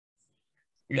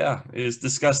 Yeah, it is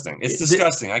disgusting. It's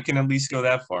disgusting. I can at least go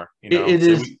that far. You know,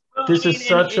 it's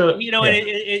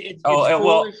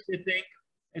foolish to think.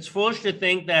 It's foolish to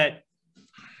think that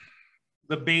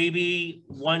the baby,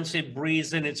 once it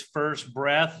breathes in its first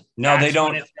breath, they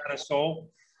don't. When it's got a soul.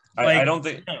 I don't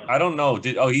think. I don't know.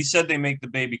 He said they make the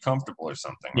baby comfortable or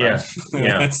something. Right?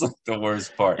 Yeah. That's like the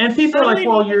worst part. And people are like,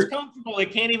 "Well, you're comfortable.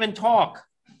 It can't even talk."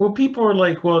 Well, people are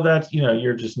like, "Well, that's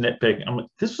you're just nitpicking." I'm like,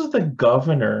 this was the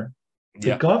governor.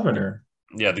 The governor.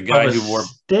 Yeah, the guy who wore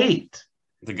state.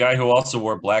 The guy who also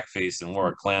wore blackface and wore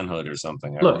a Klan hood or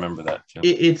something. I remember that.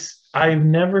 I've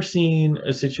never seen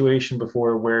a situation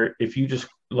before where if you just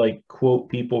like quote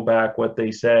people back what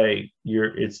they say,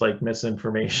 it's like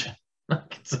misinformation.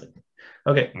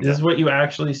 Okay, this is what you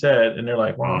actually said, and they're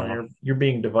like, "Wow, you're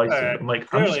being divisive." I'm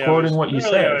like, I'm just quoting what you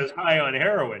said. I was high on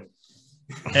heroin.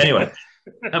 Anyway,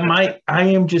 I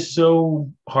am just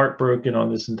so heartbroken on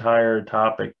this entire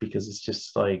topic because it's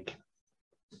just like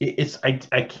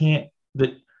I can't.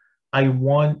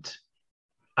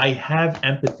 I have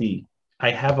empathy.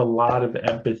 I have a lot of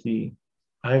empathy.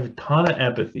 I have a ton of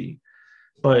empathy,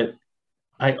 but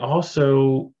I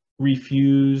also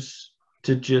refuse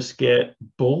to just get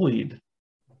bullied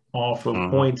off of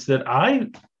points that I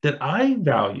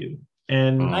value.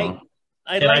 And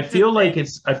I feel like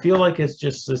it's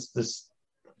just this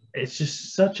it's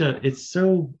just such a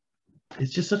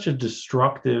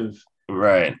destructive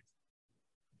right.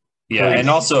 Yeah, place. And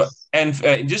also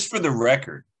just for the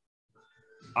record,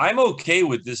 I'm okay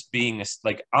with this being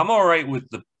I'm all right with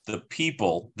the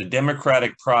people, the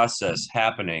democratic process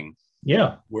happening.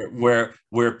 Yeah. Where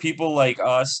people like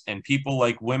us and people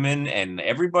like women and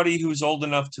everybody who's old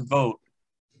enough to vote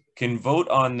can vote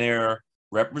on their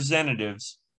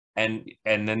representatives and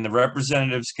then the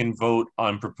representatives can vote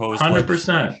on proposed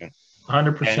 100%.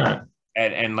 100%.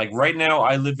 And like right now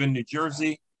I live in New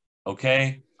Jersey,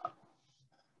 okay?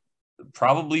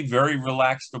 Probably very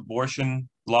relaxed abortion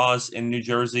laws in New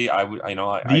Jersey.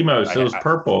 It was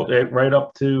purple. Right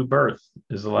up to birth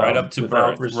is allowed. Right up to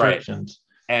without birth, restrictions. Right.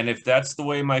 And if that's the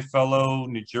way my fellow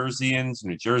New Jerseyans,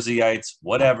 New Jerseyites,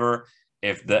 whatever,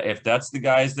 if that's the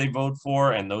guys they vote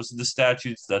for and those are the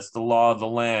statutes, that's the law of the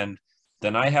land,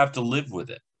 then I have to live with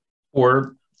it.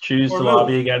 Or choose to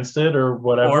lobby against it or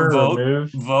whatever, or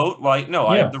move. Vote. Like, no,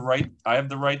 I have the right. I have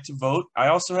the right to vote. I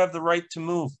also have the right to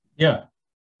move. Yeah.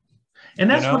 And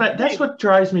that's that's what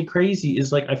drives me crazy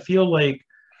is like, I feel like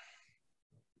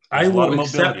I will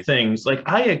accept things. Like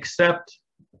I accept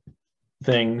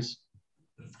things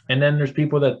and then there's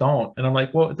people that don't. And I'm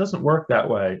like, well, it doesn't work that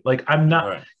way. Like I'm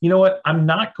not, you know what? I'm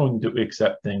not going to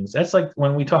accept things. That's like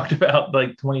when we talked about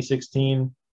like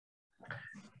 2016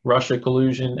 Russia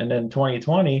collusion and then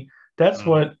 2020. That's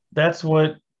what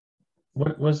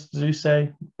was Zeus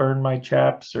say? Burn my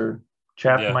chaps or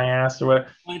chap my ass or what?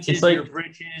 It's like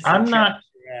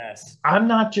I'm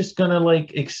not just gonna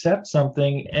like accept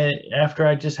something after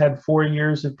I just had 4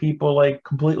 years of people like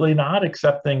completely not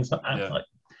accept things. Like,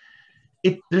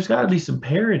 there's got to be some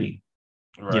parity,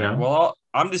 right? You know? Well,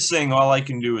 I'm just saying all I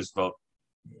can do is vote.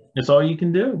 It's all you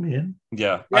can do, man.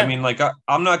 Yeah. I mean, like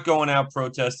I'm not going out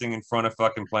protesting in front of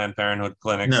fucking Planned Parenthood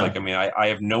clinics. No. Like, I mean, I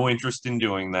have no interest in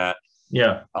doing that.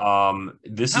 Yeah.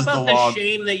 This How is about the law. The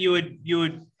shame that you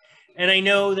would, and I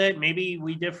know that maybe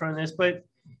we differ on this, but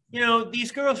you know,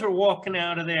 these girls are walking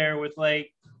out of there with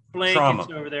like blankets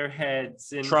over their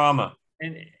heads and trauma.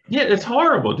 And yeah, it's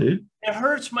horrible, dude. It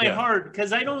hurts my heart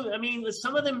because I mean,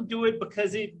 some of them do it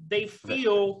because they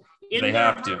feel in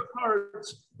their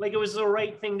hearts like it was the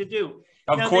right thing to do.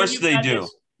 Of course they do.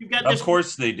 You've got this of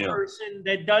course they do. Person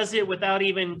that does it without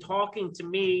even talking to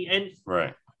me, and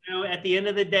you know, at the end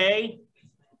of the day,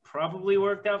 probably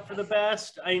worked out for the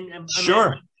best.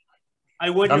 Sure. I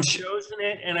wouldn't have chosen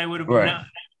it, and I would have not.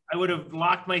 I would have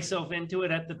locked myself into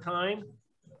it at the time,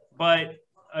 but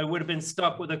I would have been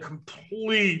stuck with a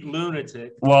complete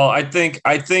lunatic. Well, I think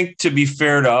to be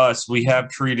fair to us, we have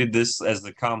treated this as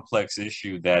the complex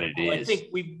issue that it is. I think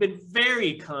we've been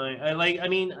very kind.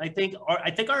 I think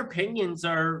our opinions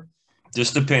are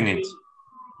just opinions.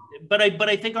 But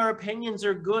I think our opinions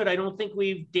are good. I don't think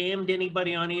we've damned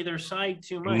anybody on either side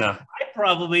too much. No. I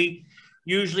probably,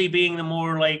 usually being the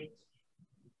more like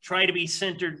try to be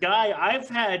centered guy, I've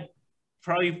had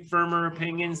probably firmer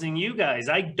opinions than you guys.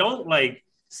 I don't like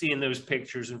seeing those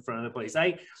pictures in front of the place.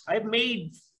 I've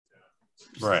made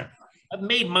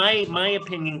my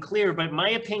opinion clear, but my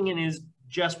opinion is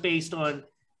just based on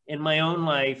in my own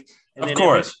life, and then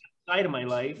every side of my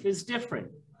life is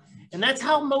different, and that's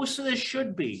how most of this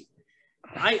should be.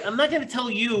 I'm not going to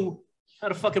tell you how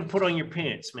to fucking put on your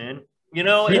pants, man. You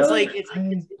know, really?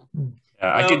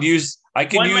 I could use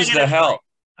the help.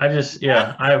 I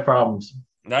have problems.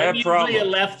 I'm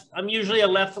usually a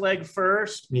left leg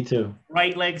first. Me too.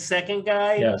 Right leg second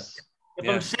guy. Yes. If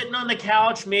I'm sitting on the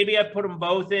couch, maybe I put them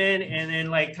both in and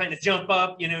then like kind of jump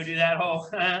up, you know, do that whole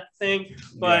thing.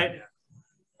 But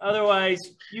otherwise,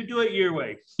 you do it your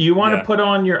way. You want to put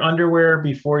on your underwear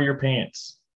before your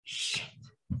pants. Shit.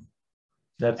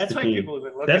 That's the key. People have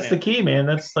been looking that's the key, man.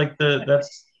 That's like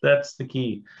that's the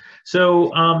key.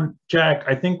 So, Jack,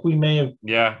 I think we may have.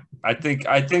 Yeah, I think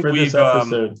for we've. This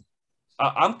episode.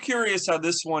 I'm curious how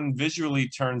this one visually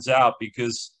turns out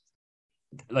because,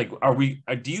 like,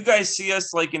 do you guys see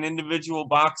us like in individual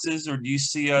boxes or do you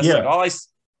see us? Yeah. Like,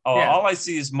 all I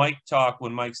see is Mike talk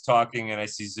when Mike's talking and I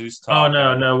see Zeus talk. Oh,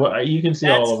 no. You can see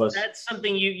all of us. That's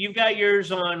something you've got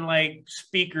yours on like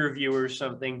speaker view or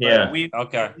something. But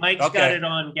Mike's got it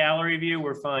on gallery view.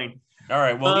 We're fine. All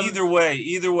right. Well, either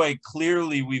way,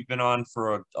 clearly we've been on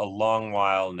for a long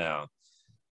while now.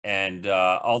 And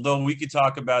although we could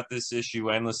talk about this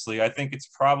issue endlessly, I think it's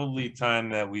probably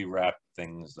time that we wrap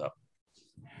things up.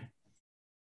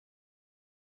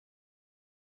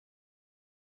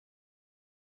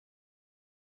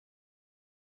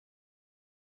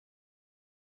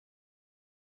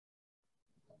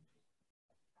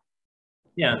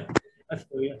 Yeah, I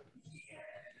feel you.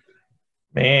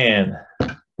 Man,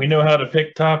 we know how to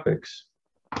pick topics.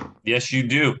 Yes, you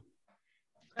do.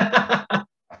 I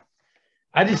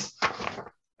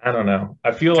don't know.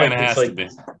 I feel like it's like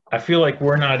I feel like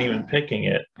we're not even picking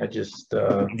it. I just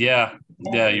yeah,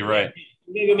 you're right.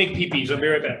 I'm gonna go make pee-pees. I'll be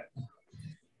right back.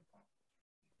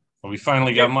 Well, we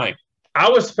finally got Mike. I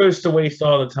was supposed to waste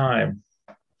all the time.